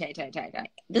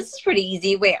 This is pretty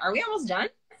easy. Wait, are we almost done?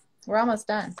 We're almost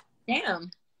done.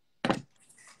 Damn.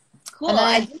 Cool. And then,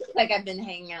 I do look like I've been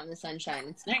hanging out in the sunshine.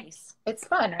 It's nice. It's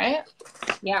fun, right?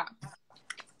 Yeah.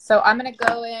 So I'm going to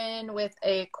go in with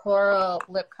a coral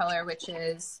lip color, which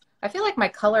is, I feel like my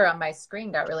color on my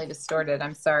screen got really distorted.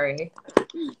 I'm sorry.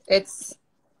 It's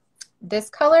this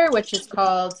color, which is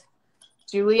called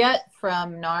Juliet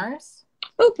from NARS.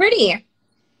 Oh, pretty.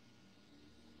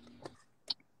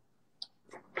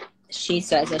 She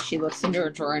says as she looks into her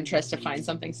drawer and tries to find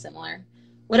something similar.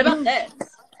 What about this?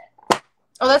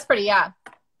 Oh, that's pretty, yeah.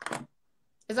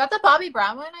 Is that the Bobbi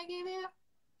Brown one I gave you?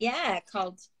 Yeah,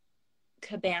 called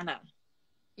Cabana.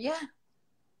 Yeah.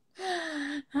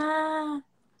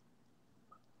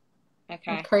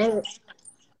 Okay. Crazy.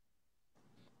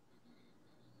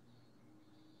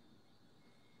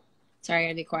 Sorry, I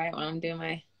gotta be quiet when I'm doing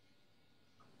my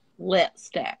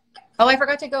lipstick. Oh, I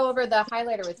forgot to go over the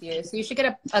highlighter with you. So you should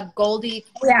get a golden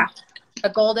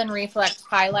reflect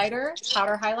highlighter,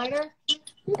 powder highlighter.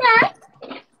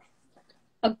 Okay.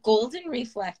 A golden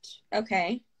reflect.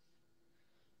 Okay.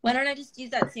 Why don't I just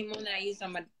use that same one that I used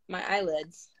on my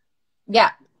eyelids?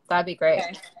 Yeah, that'd be great.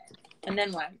 Okay. And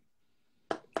then what?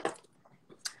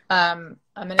 I'm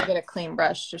going to get a clean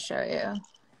brush to show you.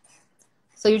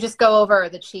 So you just go over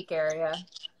the cheek area.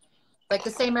 Like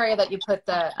the same area that you put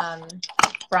the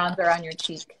bronzer on your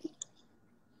cheek.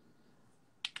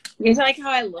 You like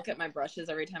how I look at my brushes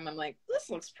every time I'm like, this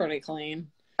looks pretty clean.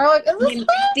 Or like, is this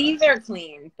these are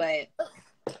clean, but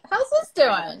how's this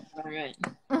doing? All right.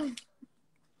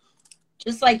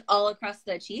 Just like all across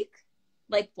the cheek?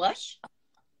 Like blush?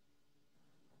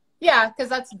 Yeah, because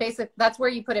that's where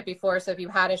you put it before. So if you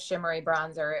had a shimmery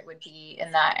bronzer, it would be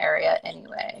in that area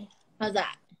anyway. How's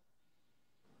that?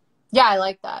 Yeah, I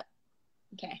like that.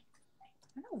 Okay.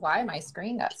 I don't know why my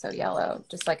screen got so yellow,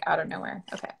 just like out of nowhere.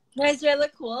 Okay. Guys, do I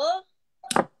look cool?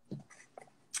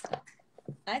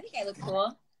 I think I look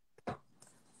cool.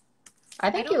 I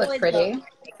think you look pretty.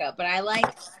 Makeup, but I like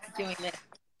doing this.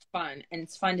 Fun, and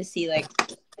it's fun to see like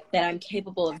that I'm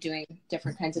capable of doing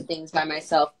different kinds of things by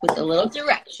myself with a little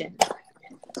direction.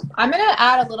 I'm gonna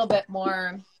add a little bit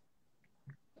more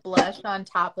blush on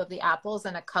top of the apples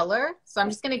and a color. So I'm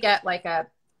just gonna get like a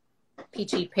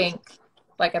peachy pink,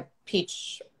 like a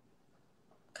peach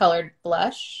colored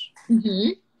blush,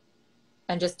 and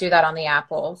just do that on the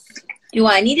apples. Do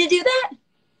I need to do that?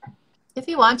 If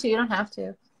you want to, you don't have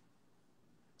to.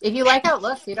 If you like how it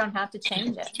looks, you don't have to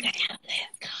change it.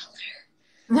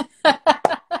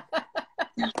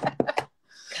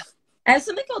 I have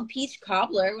something called peach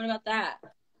cobbler. What about that?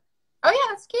 Oh yeah,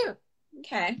 that's cute.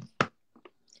 Okay.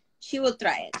 She will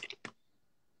try it.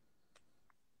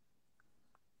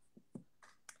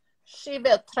 She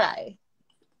will try.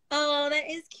 Oh,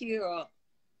 that is cute.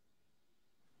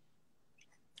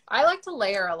 I like to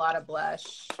layer a lot of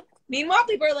blush. Meanwhile,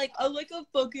 people are like, I like a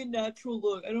fucking natural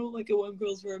look. I don't like it when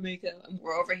girls wear makeup. And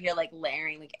we're over here like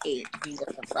layering like 8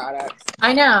 different products.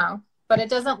 I know, but it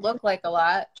doesn't look like a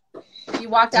lot. If you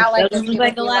walked out like this, look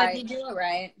like a lot if you do it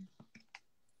right.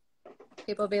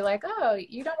 People be like, oh,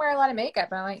 you don't wear a lot of makeup.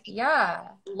 And I'm like, yeah.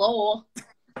 Lol.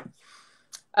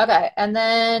 Okay, and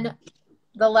then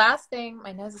the last thing,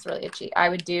 my nose is really itchy, I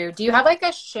would do you have like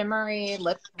a shimmery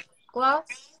lip gloss?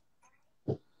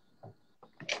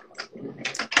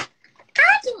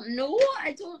 I don't know.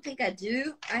 I don't think I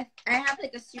do. I have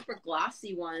like a super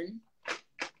glossy one.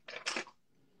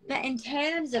 But in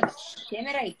terms of shimmer,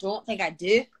 I don't think I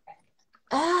do.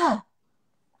 I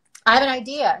have an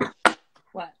idea.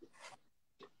 What?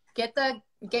 Get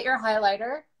your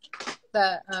highlighter,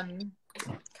 the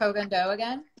Kogan Dough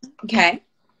again. Okay.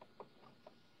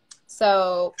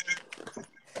 So,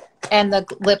 and the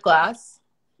lip gloss,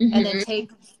 and then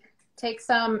take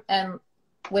some and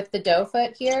with the doe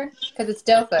foot here, because it's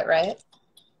doe foot, right?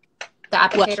 The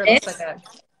applicator looks like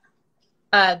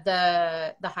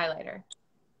the highlighter.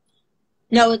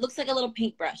 No, it looks like a little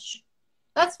paintbrush.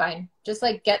 That's fine. Just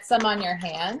like get some on your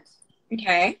hand.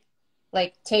 Okay.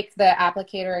 Like take the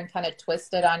applicator and kind of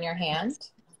twist it on your hand.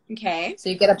 Okay. So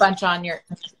you get a bunch on your,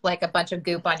 like a bunch of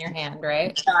goop on your hand,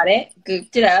 right? Got it.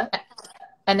 Gooped it up.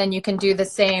 And then you can do the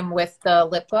same with the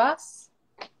lip gloss.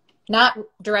 Not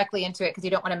directly into it because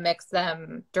you don't want to mix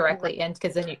them directly in,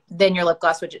 because then your lip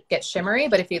gloss would get shimmery.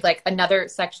 But if you'd like another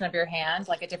section of your hand,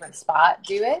 like a different spot,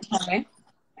 do it. Okay.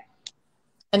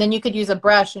 And then you could use a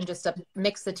brush and just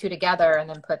mix the two together and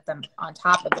then put them on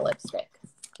top of the lipstick.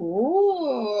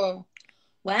 Ooh.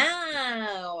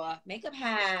 Wow. Makeup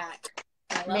hack.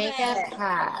 Makeup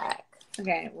hack.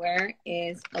 Okay, where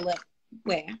is a lip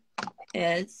brush?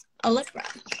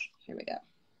 Here we go.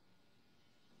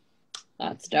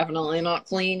 That's definitely not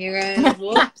clean, you guys.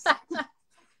 Whoops.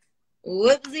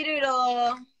 Whoopsie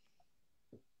doodle.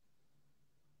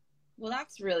 Well,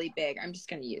 that's really big. I'm just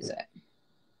going to use it.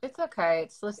 It's okay.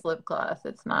 It's just lip gloss.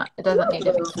 It doesn't need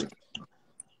to be.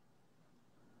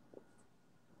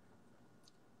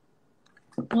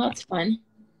 Well, that's fun.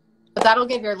 But that'll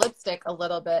give your lipstick a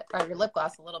little bit, or your lip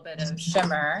gloss a little bit of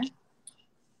shimmer.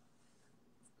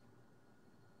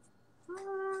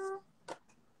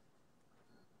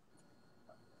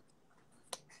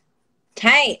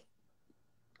 Tight.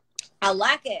 I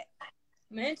like it.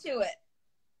 I'm into it.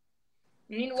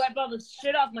 I need to wipe all this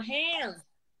shit off my hands.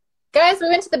 Guys, we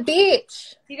went to the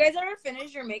beach. Do you guys ever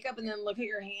finish your makeup and then look at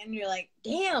your hand and you're like,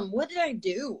 damn, what did I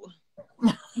do?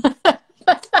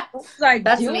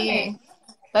 That's me.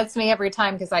 That's me every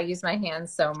time because I use my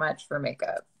hands so much for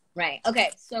makeup. Right.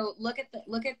 Okay. So look at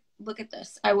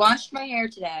this. I washed my hair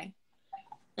today,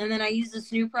 and then I used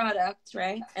this new product,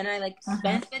 right? And I like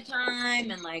spent the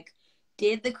time and like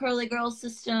did the curly girl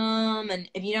system. And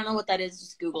if you don't know what that is,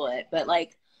 just Google it. But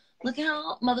like, look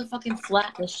how motherfucking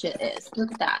flat this shit is.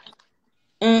 Look at that.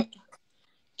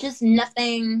 Just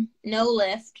nothing. No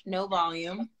lift. No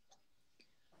volume.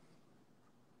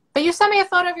 But you sent me a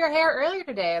photo of your hair earlier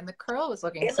today, and the curl was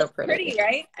looking so pretty.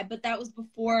 Right? But that was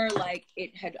before like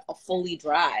it had fully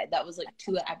dried. That was like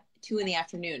 2 in the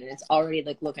afternoon, and it's already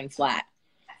like looking flat.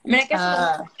 I mean, I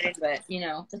guess it's but you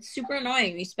know, it's super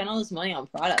annoying. You spend all this money on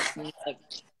products, and like,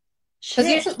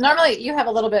 because normally you have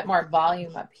a little bit more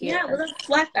volume up here. Yeah, look how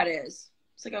flat that is.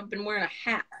 It's like I've been wearing a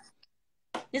hat.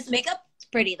 This makeup is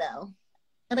pretty though.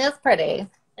 It is pretty.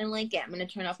 I like it. I'm going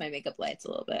to turn off my makeup lights a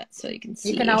little bit so you can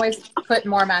see. You can always put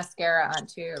more mascara on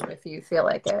too if you feel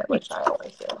like it, which I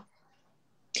always do.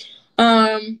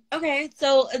 Okay,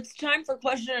 so it's time for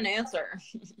question and answer.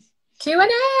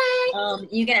 Q&A.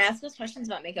 You can ask us questions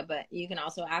about makeup, but you can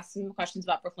also ask some questions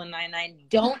about Brooklyn Nine-Nine.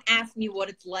 Don't ask me what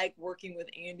it's like working with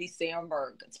Andy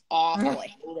Samberg. It's awful. I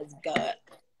hate his gut.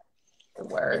 The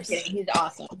worst. Just kidding. He's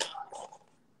awesome.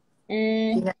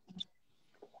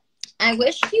 I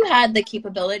wish you had the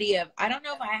capability of, I don't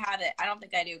know if I have it. I don't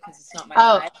think I do because it's not my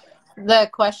life. The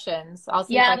questions. I'll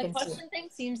see if I can see. Yeah, the question thing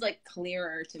seems like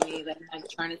clearer to me than I'm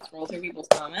trying to scroll through people's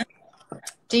comments.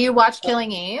 Do you watch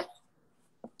Killing Eve?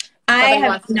 I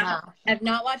have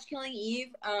not watched Killing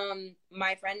Eve.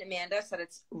 My friend Amanda said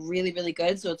it's really, really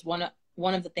good. So it's one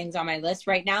of the things on my list.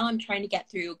 Right now I'm trying to get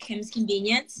through Kim's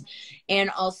Convenience and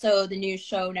also the new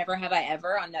show Never Have I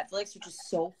Ever on Netflix, which is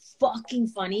so fucking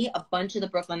funny. A bunch of the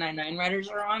Brooklyn Nine-Nine writers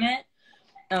are on it.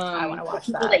 I want to watch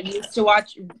people that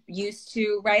used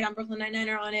to write on Brooklyn Nine-Nine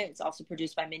are on it. It's also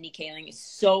produced by Mindy Kaling. It's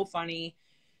so funny,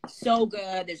 so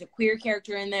good. There's a queer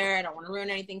character in there. I don't want to ruin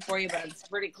anything for you, but it's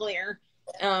pretty clear.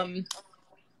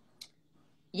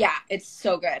 Yeah, it's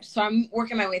so good. So I'm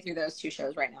working my way through those two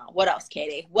shows right now. What else,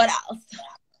 Katie? What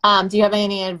else? Do you have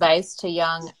any advice to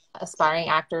young aspiring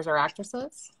actors or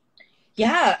actresses?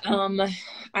 Yeah,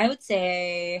 I would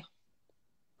say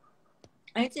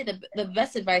the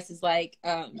best advice is like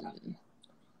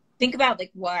think about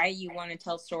like why you want to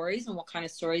tell stories and what kind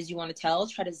of stories you want to tell.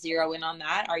 Try to zero in on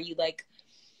that. Are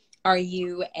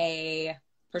you a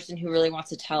person who really wants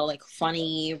to tell like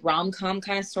funny rom-com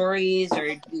kind of stories, or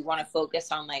do you want to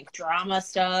focus on like drama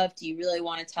stuff? Do you really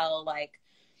want to tell like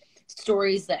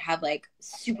stories that have like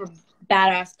super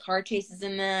badass car chases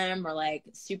in them, or like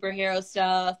superhero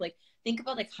stuff? Like think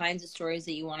about the kinds of stories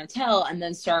that you want to tell and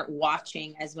then start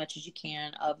watching as much as you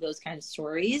can of those kinds of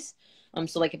stories.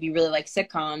 So like if you really like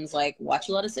sitcoms, like watch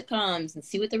a lot of sitcoms and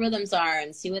see what the rhythms are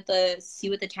and see what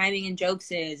the timing and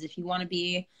jokes is. If you want to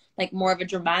be like more of a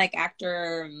dramatic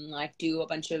actor and like do a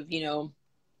bunch of,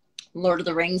 Lord of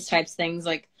the Rings types things,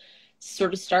 like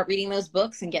sort of start reading those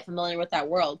books and get familiar with that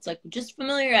world. It's like just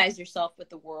familiarize yourself with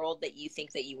the world that you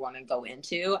think that you want to go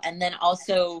into, and then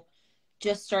also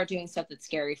just start doing stuff that's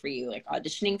scary for you, like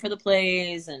auditioning for the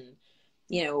plays and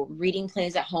reading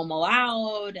plays at home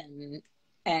aloud,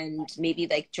 and maybe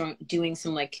like doing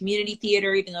some like community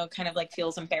theater, even though it kind of like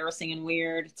feels embarrassing and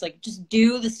weird. It's like just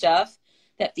do the stuff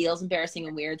that feels embarrassing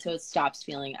and weird so it stops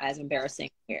feeling as embarrassing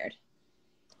and weird.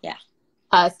 Yeah.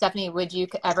 Stephanie, would you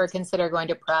ever consider going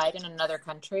to Pride in another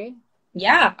country?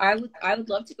 Yeah, I would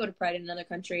love to go to Pride in another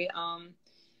country.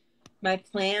 My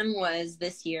plan was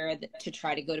this year to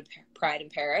try to go to Pride in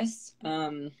Paris,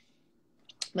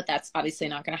 but that's obviously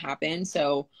not going to happen.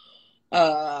 So,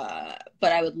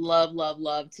 but I would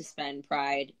love to spend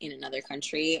Pride in another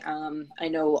country. I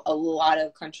know a lot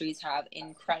of countries have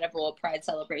incredible Pride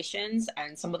celebrations,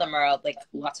 and some of them are like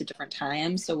lots of different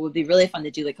times. So it would be really fun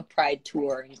to do like a Pride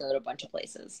tour and go to a bunch of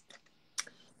places.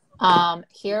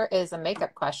 Here is a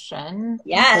makeup question.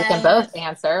 Yeah. We can both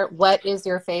answer. What is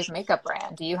your fave makeup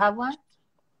brand? Do you have one?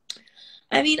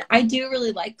 I mean, I do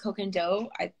really like Coke and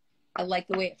Dough. I like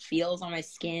the way it feels on my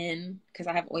skin because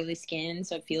I have oily skin,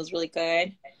 so it feels really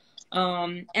good.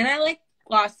 And I like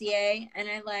Glossier, and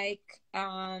I like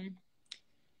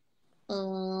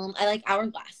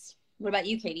Hourglass. What about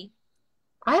you, Katie?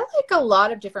 I like a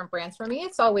lot of different brands. For me,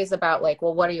 it's always about like,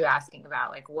 well, what are you asking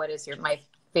about? Like, what is my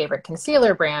favorite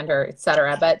concealer brand, or et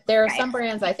cetera. But there are some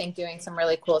brands I think doing some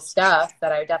really cool stuff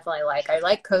that I definitely like. I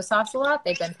like Kosas a lot.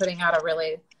 They've been putting out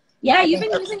you've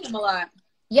been using them a lot.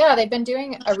 Yeah, they've been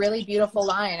doing a really beautiful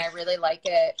line. I really like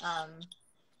it.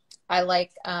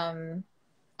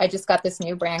 I just got this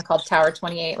new brand called Tower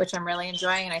 28, which I'm really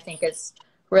enjoying, and I think it's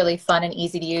really fun and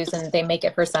easy to use, and they make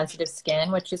it for sensitive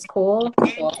skin, which is cool.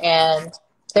 And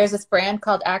there's this brand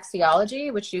called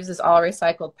Axiology, which uses all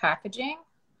recycled packaging.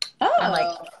 Oh. And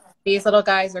like these little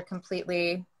guys are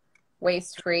completely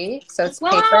waste free. So it's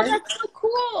paper. That's so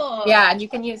cool. Yeah, and you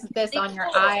can use this on your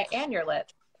eye and your lip.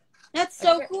 That's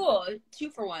so cool. 2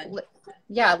 for 1.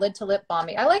 Yeah, lid to lip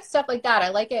balmy. I like stuff like that. I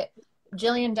like it.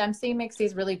 Jillian Dempsey makes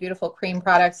these really beautiful cream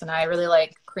products, and I really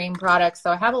like cream products. So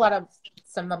I have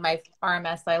some of my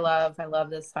RMS I love. I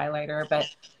love this highlighter, but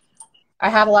I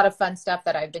have a lot of fun stuff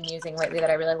that I've been using lately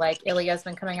that I really like. Ilia's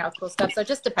been coming out with cool stuff, so it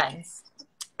just depends.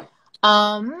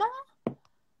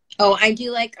 Oh, I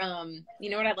do like, you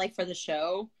know what I'd like for the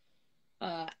show?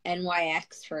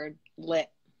 NYX for lip,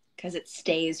 because it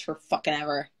stays for fucking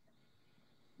ever.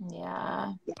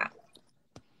 Yeah.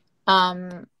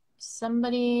 Yeah.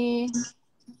 Somebody.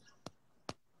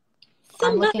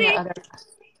 I'm looking at other.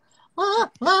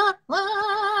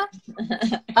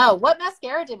 Oh, what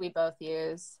mascara did we both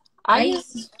use?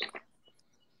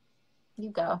 You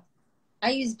go.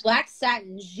 I used Black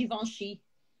Satin Givenchy.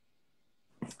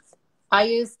 I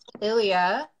used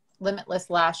Ilia Limitless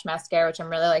Lash Mascara, which I'm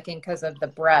really liking because of the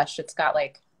brush. It's got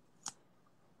like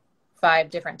 5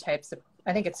 different types of,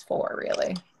 I think it's 4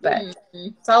 really, but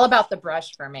it's all about the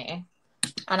brush for me.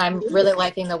 And I'm really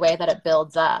liking the way that it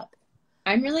builds up.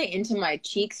 I'm really into my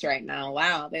cheeks right now.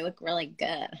 Wow, they look really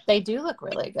good. They do look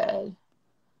really good.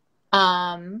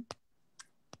 I'm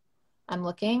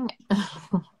looking.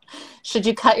 Should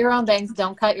you cut your own bangs?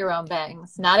 Don't cut your own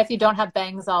bangs. Not if you don't have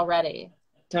bangs already.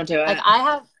 Don't do it.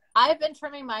 Like I've been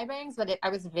trimming my bangs, but I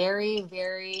was very,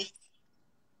 very,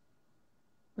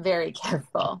 very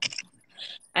careful.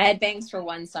 I had bangs for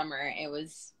one summer. It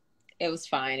was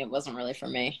fine. It wasn't really for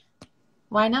me.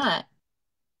 Why not?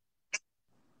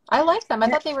 I like them. I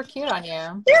thought they were cute on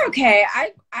you. They're okay.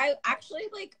 I actually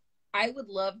like, I would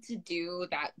love to do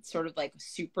that sort of like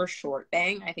super short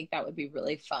bang. I think that would be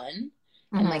really fun.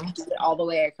 And like do it all the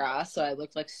way across so I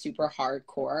looked like super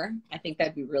hardcore. I think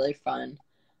that'd be really fun.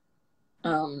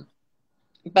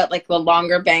 But like the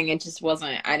longer bang, it just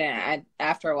wasn't,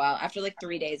 after a while, after like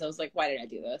 3 days, I was like, why did I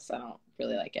do this? I don't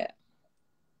really like it.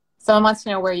 Someone wants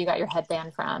to know where you got your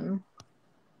headband from.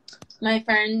 My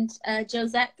friend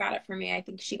Josette got it for me. I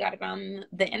think she got it on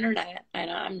the internet.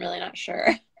 I'm really not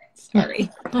sure. Sorry.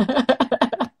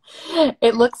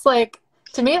 It looks like,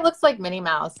 to me, it looks like Minnie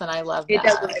Mouse, and I love that. It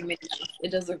does look like Minnie Mouse.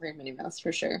 It does look like Minnie Mouse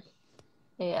for sure.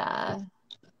 Yeah.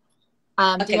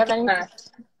 Okay, do you have any?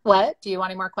 What? Do you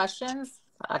want any more questions?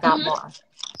 I got more.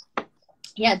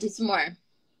 Yeah, do some more.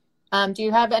 Do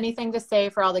you have anything to say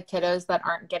for all the kiddos that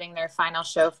aren't getting their final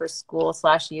show for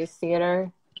school/youth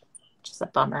theater? Which is a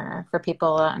bummer for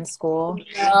people in school.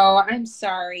 No, I'm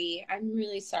sorry. I'm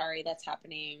really sorry that's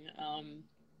happening.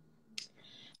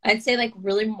 I'd say like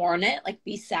really mourn it, like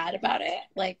be sad about it.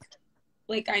 Like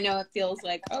I know it feels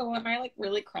like, oh, am I like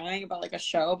really crying about like a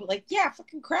show? But like, yeah,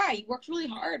 fucking cry. You worked really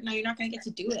hard. Now you're not going to get to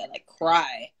do it. Like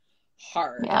cry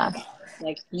hard. Yeah.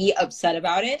 Like be upset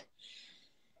about it.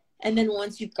 And then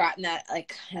once you've gotten that,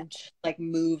 like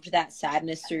moved that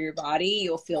sadness through your body,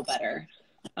 you'll feel better.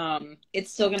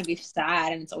 It's still going to be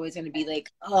sad and it's always going to be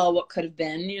like, oh, what could have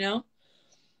been, you know?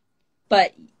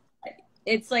 But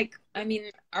it's like, I mean,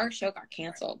 our show got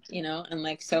canceled, you know? And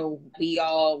like, so we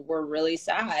all were really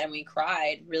sad and we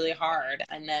cried really hard.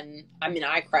 And then, I mean,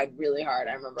 I cried really hard.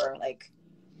 I remember like,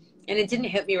 and it didn't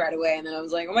hit me right away. And then I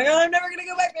was like, oh my God, I'm never going to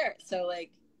go back there. So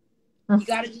like, you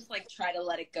got to just like try to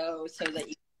let it go so that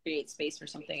you create space for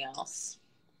something else.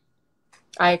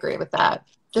 I agree with that.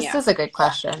 This is a good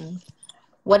question.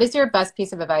 What is your best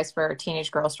piece of advice for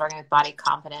teenage girls struggling with body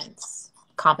confidence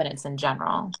in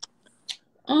general?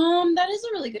 That is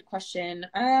a really good question.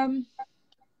 I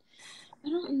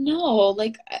don't know.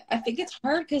 Like, I think it's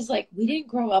hard because like we didn't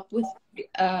grow up with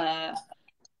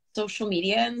social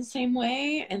media in the same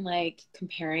way and like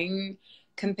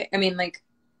I mean, like,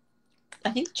 I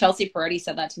think Chelsea Peretti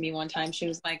said that to me one time. She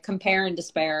was like, compare and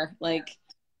despair. Like,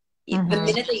 the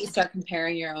minute that you start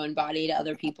comparing your own body to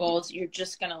other people's, you're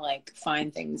just gonna like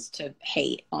find things to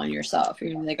hate on yourself.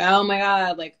 You're gonna be like, oh my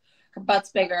God, like her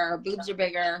butt's bigger, her boobs are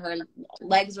bigger, her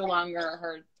legs are longer,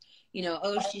 her, you know,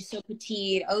 oh, she's so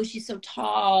petite, oh, she's so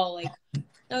tall, like,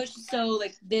 oh, she's so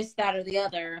like this, that, or the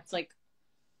other. It's like,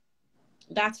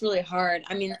 that's really hard.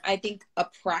 I mean, I think a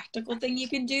practical thing you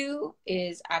can do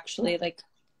is actually like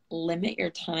limit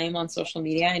your time on social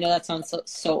media. I know that sounds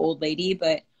so old lady,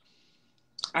 but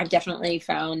I've definitely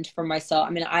found for myself,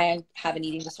 I mean, I have an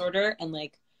eating disorder and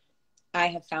like I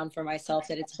have found for myself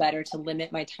that it's better to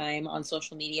limit my time on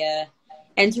social media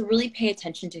and to really pay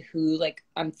attention to who like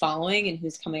I'm following and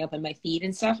who's coming up in my feed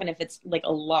and stuff. And if it's like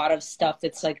a lot of stuff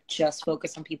that's like just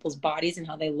focused on people's bodies and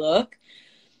how they look,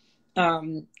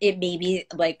 it may be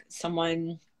like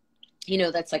someone, you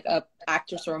know, that's like a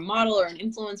actress or a model or an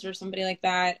influencer or somebody like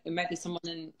that. It might be someone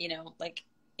in, you know, like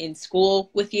in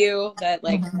school with you that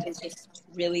like is just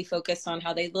really focused on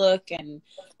how they look and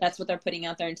that's what they're putting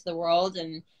out there into the world.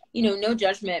 And, you know, no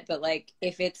judgment, but like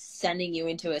if it's sending you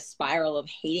into a spiral of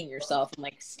hating yourself and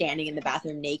like standing in the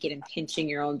bathroom naked and pinching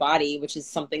your own body, which is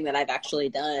something that I've actually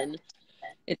done,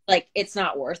 it's like, it's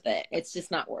not worth it. It's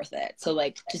just not worth it. So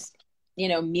like, just, you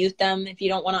know, mute them if you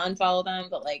don't want to unfollow them,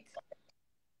 but like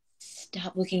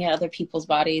stop looking at other people's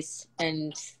bodies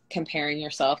and comparing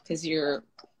yourself, because your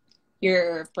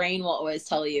brain will always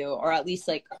tell you, or at least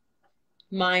like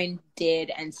mine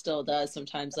did and still does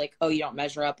sometimes, like, oh, you don't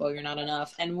measure up, oh, you're not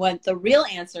enough. And what the real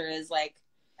answer is, like,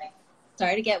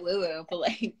 sorry to get woo-woo, but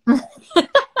like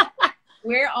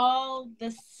we're all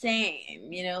the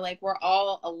same, you know, like we're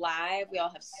all alive, we all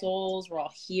have souls, we're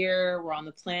all here, we're on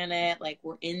the planet, like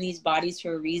we're in these bodies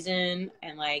for a reason.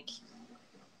 And like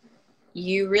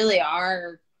you really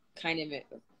are kind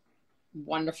of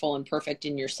wonderful and perfect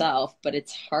in yourself, but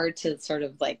it's hard to sort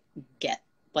of like get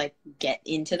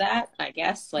into that, I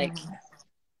guess. Like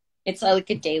it's like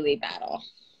a daily battle.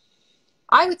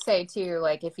 I would say too,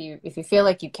 like if you feel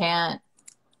like you can't,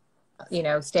 you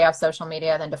know, stay off social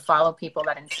media, then to follow people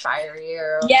that inspire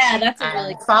you. Yeah, that's a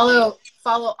really follow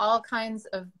all kinds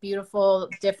of beautiful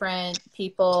different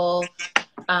people,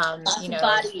 you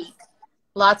know,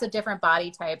 lots of different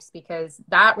body types, because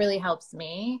that really helps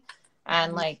me.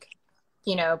 And like,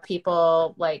 you know,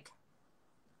 people like,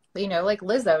 you know, like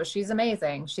Lizzo, she's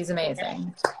amazing.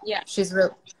 Yeah. She's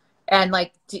real. And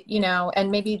like, you know, and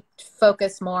maybe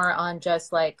focus more on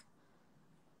just like,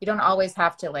 you don't always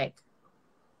have to like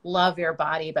love your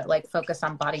body, but like focus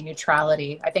on body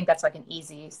neutrality. I think that's like an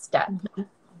easy step.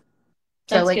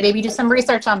 So like maybe do some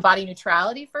research on body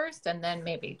neutrality first, and then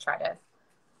maybe try to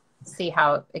see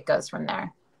how it goes from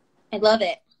there. I love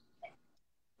it.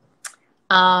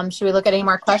 Should we look at any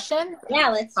more questions? Yeah,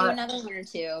 let's do another one or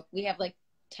two. We have like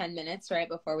 10 minutes right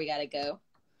before we gotta go.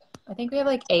 I think we have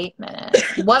like 8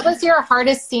 minutes. What was your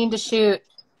hardest scene to shoot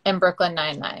in Brooklyn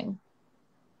Nine-Nine?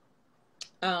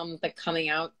 The coming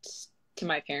out to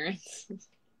my parents.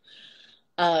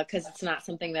 Because it's not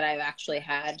something that I've actually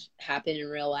had happen in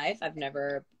real life. I've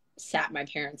never sat my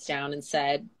parents down and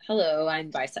said, hello,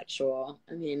 I'm bisexual.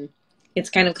 I mean, it's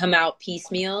kind of come out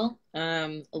piecemeal,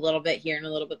 a little bit here and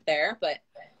a little bit there, but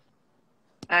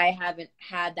I haven't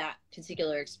had that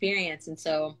particular experience. And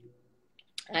so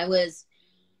I was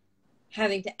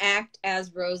having to act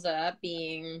as Rosa,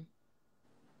 being,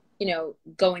 you know,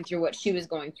 going through what she was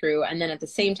going through. And then at the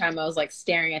same time, I was like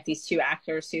staring at these two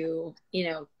actors who, you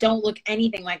know, don't look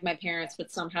anything like my parents,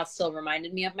 but somehow still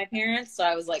reminded me of my parents. So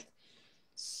I was like,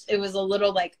 it was a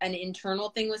little like an internal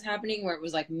thing was happening where it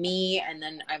was like me. And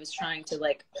then I was trying to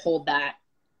like hold that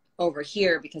over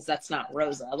here because that's not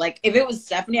Rosa. Like if it was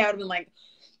Stephanie, I would have been like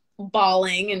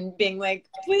bawling and being like,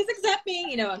 please accept me,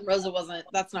 you know, and Rosa wasn't,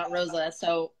 that's not Rosa.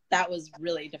 So that was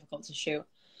really difficult to shoot.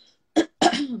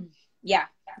 Yeah,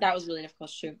 that was really difficult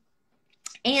to shoot.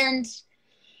 And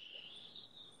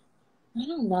I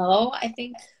don't know, I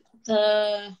think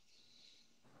the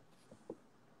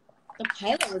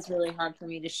pilot was really hard for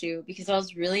me to shoot because I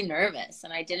was really nervous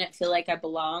and I didn't feel like I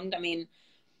belonged. I mean,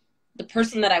 the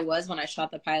person that I was when I shot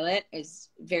the pilot is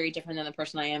very different than the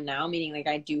person I am now, meaning like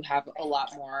I do have a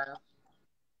lot more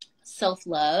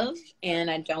self-love,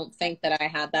 and I don't think that I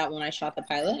had that when I shot the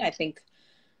pilot. I think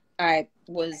I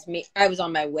was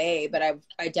on my way, but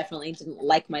I definitely didn't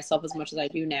like myself as much as I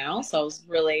do now. So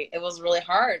it was really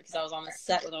hard because I was on the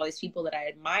set with all these people that I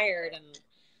admired, and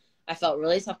I felt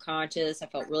really self-conscious. I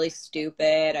felt really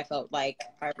stupid. I felt like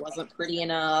I wasn't pretty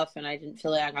enough, and I didn't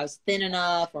feel like I was thin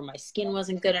enough, or my skin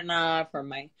wasn't good enough, or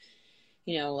my,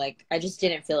 you know, like I just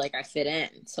didn't feel like I fit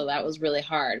in. So that was really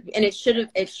hard. And it should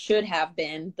have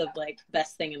been the like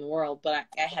best thing in the world, but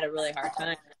I had a really hard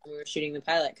time when we were shooting the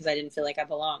pilot because I didn't feel like I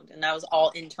belonged, and that was all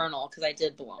internal because I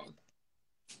did belong.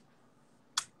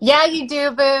 Yeah, you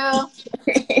do, boo.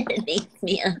 Thanks,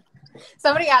 Mia.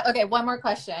 Somebody asked, okay, one more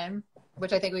question,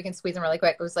 which I think we can squeeze in really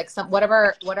quick. It was like, what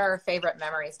are our favorite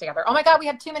memories together? Oh my God, we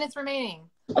have 2 minutes remaining.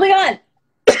 Oh my God.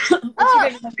 What's your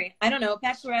favorite memory? I don't know.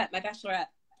 My bachelorette.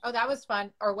 Oh, that was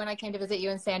fun. Or when I came to visit you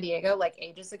in San Diego, like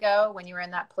ages ago, when you were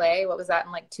in that play. What was that,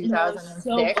 in like 2006?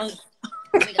 So fun.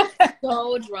 We got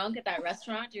so drunk at that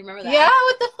restaurant. Do you remember that? Yeah,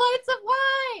 with the flights of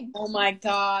wine. Oh my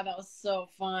God, that was so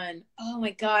fun. Oh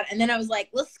my God. And then I was like,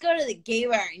 let's go to the gay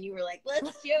bar. And you were like,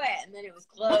 let's do it. And then it was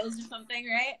closed or something,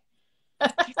 right?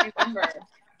 I remember.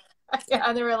 Yeah,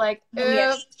 and they were like,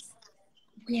 oops.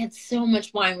 We had so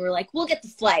much wine. We were like, we'll get the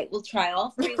flight. We'll try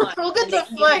all 3 wines. We'll get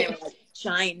the flight. They were like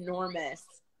ginormous.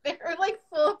 They were like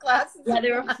full glasses. Yeah,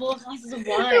 they were full glasses of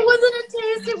wine. It wasn't a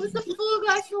taste. It was a full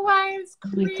glass of wine. It's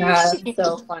crazy. Oh my God, it's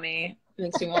so funny. It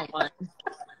makes me want wine.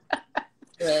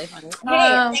 Really funny.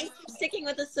 Hey, thanks for sticking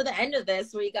with us to the end of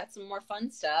this, where you got some more fun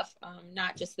stuff,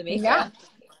 not just the makeup. Yeah.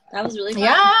 That was really fun.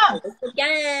 Yeah. Do this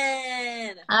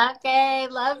again. Okay.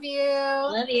 Love you.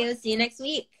 Love you. See you next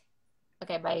week.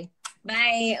 Okay. Bye.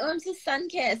 Bye. Oh, I'm so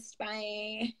sun-kissed.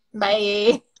 Bye.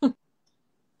 Bye.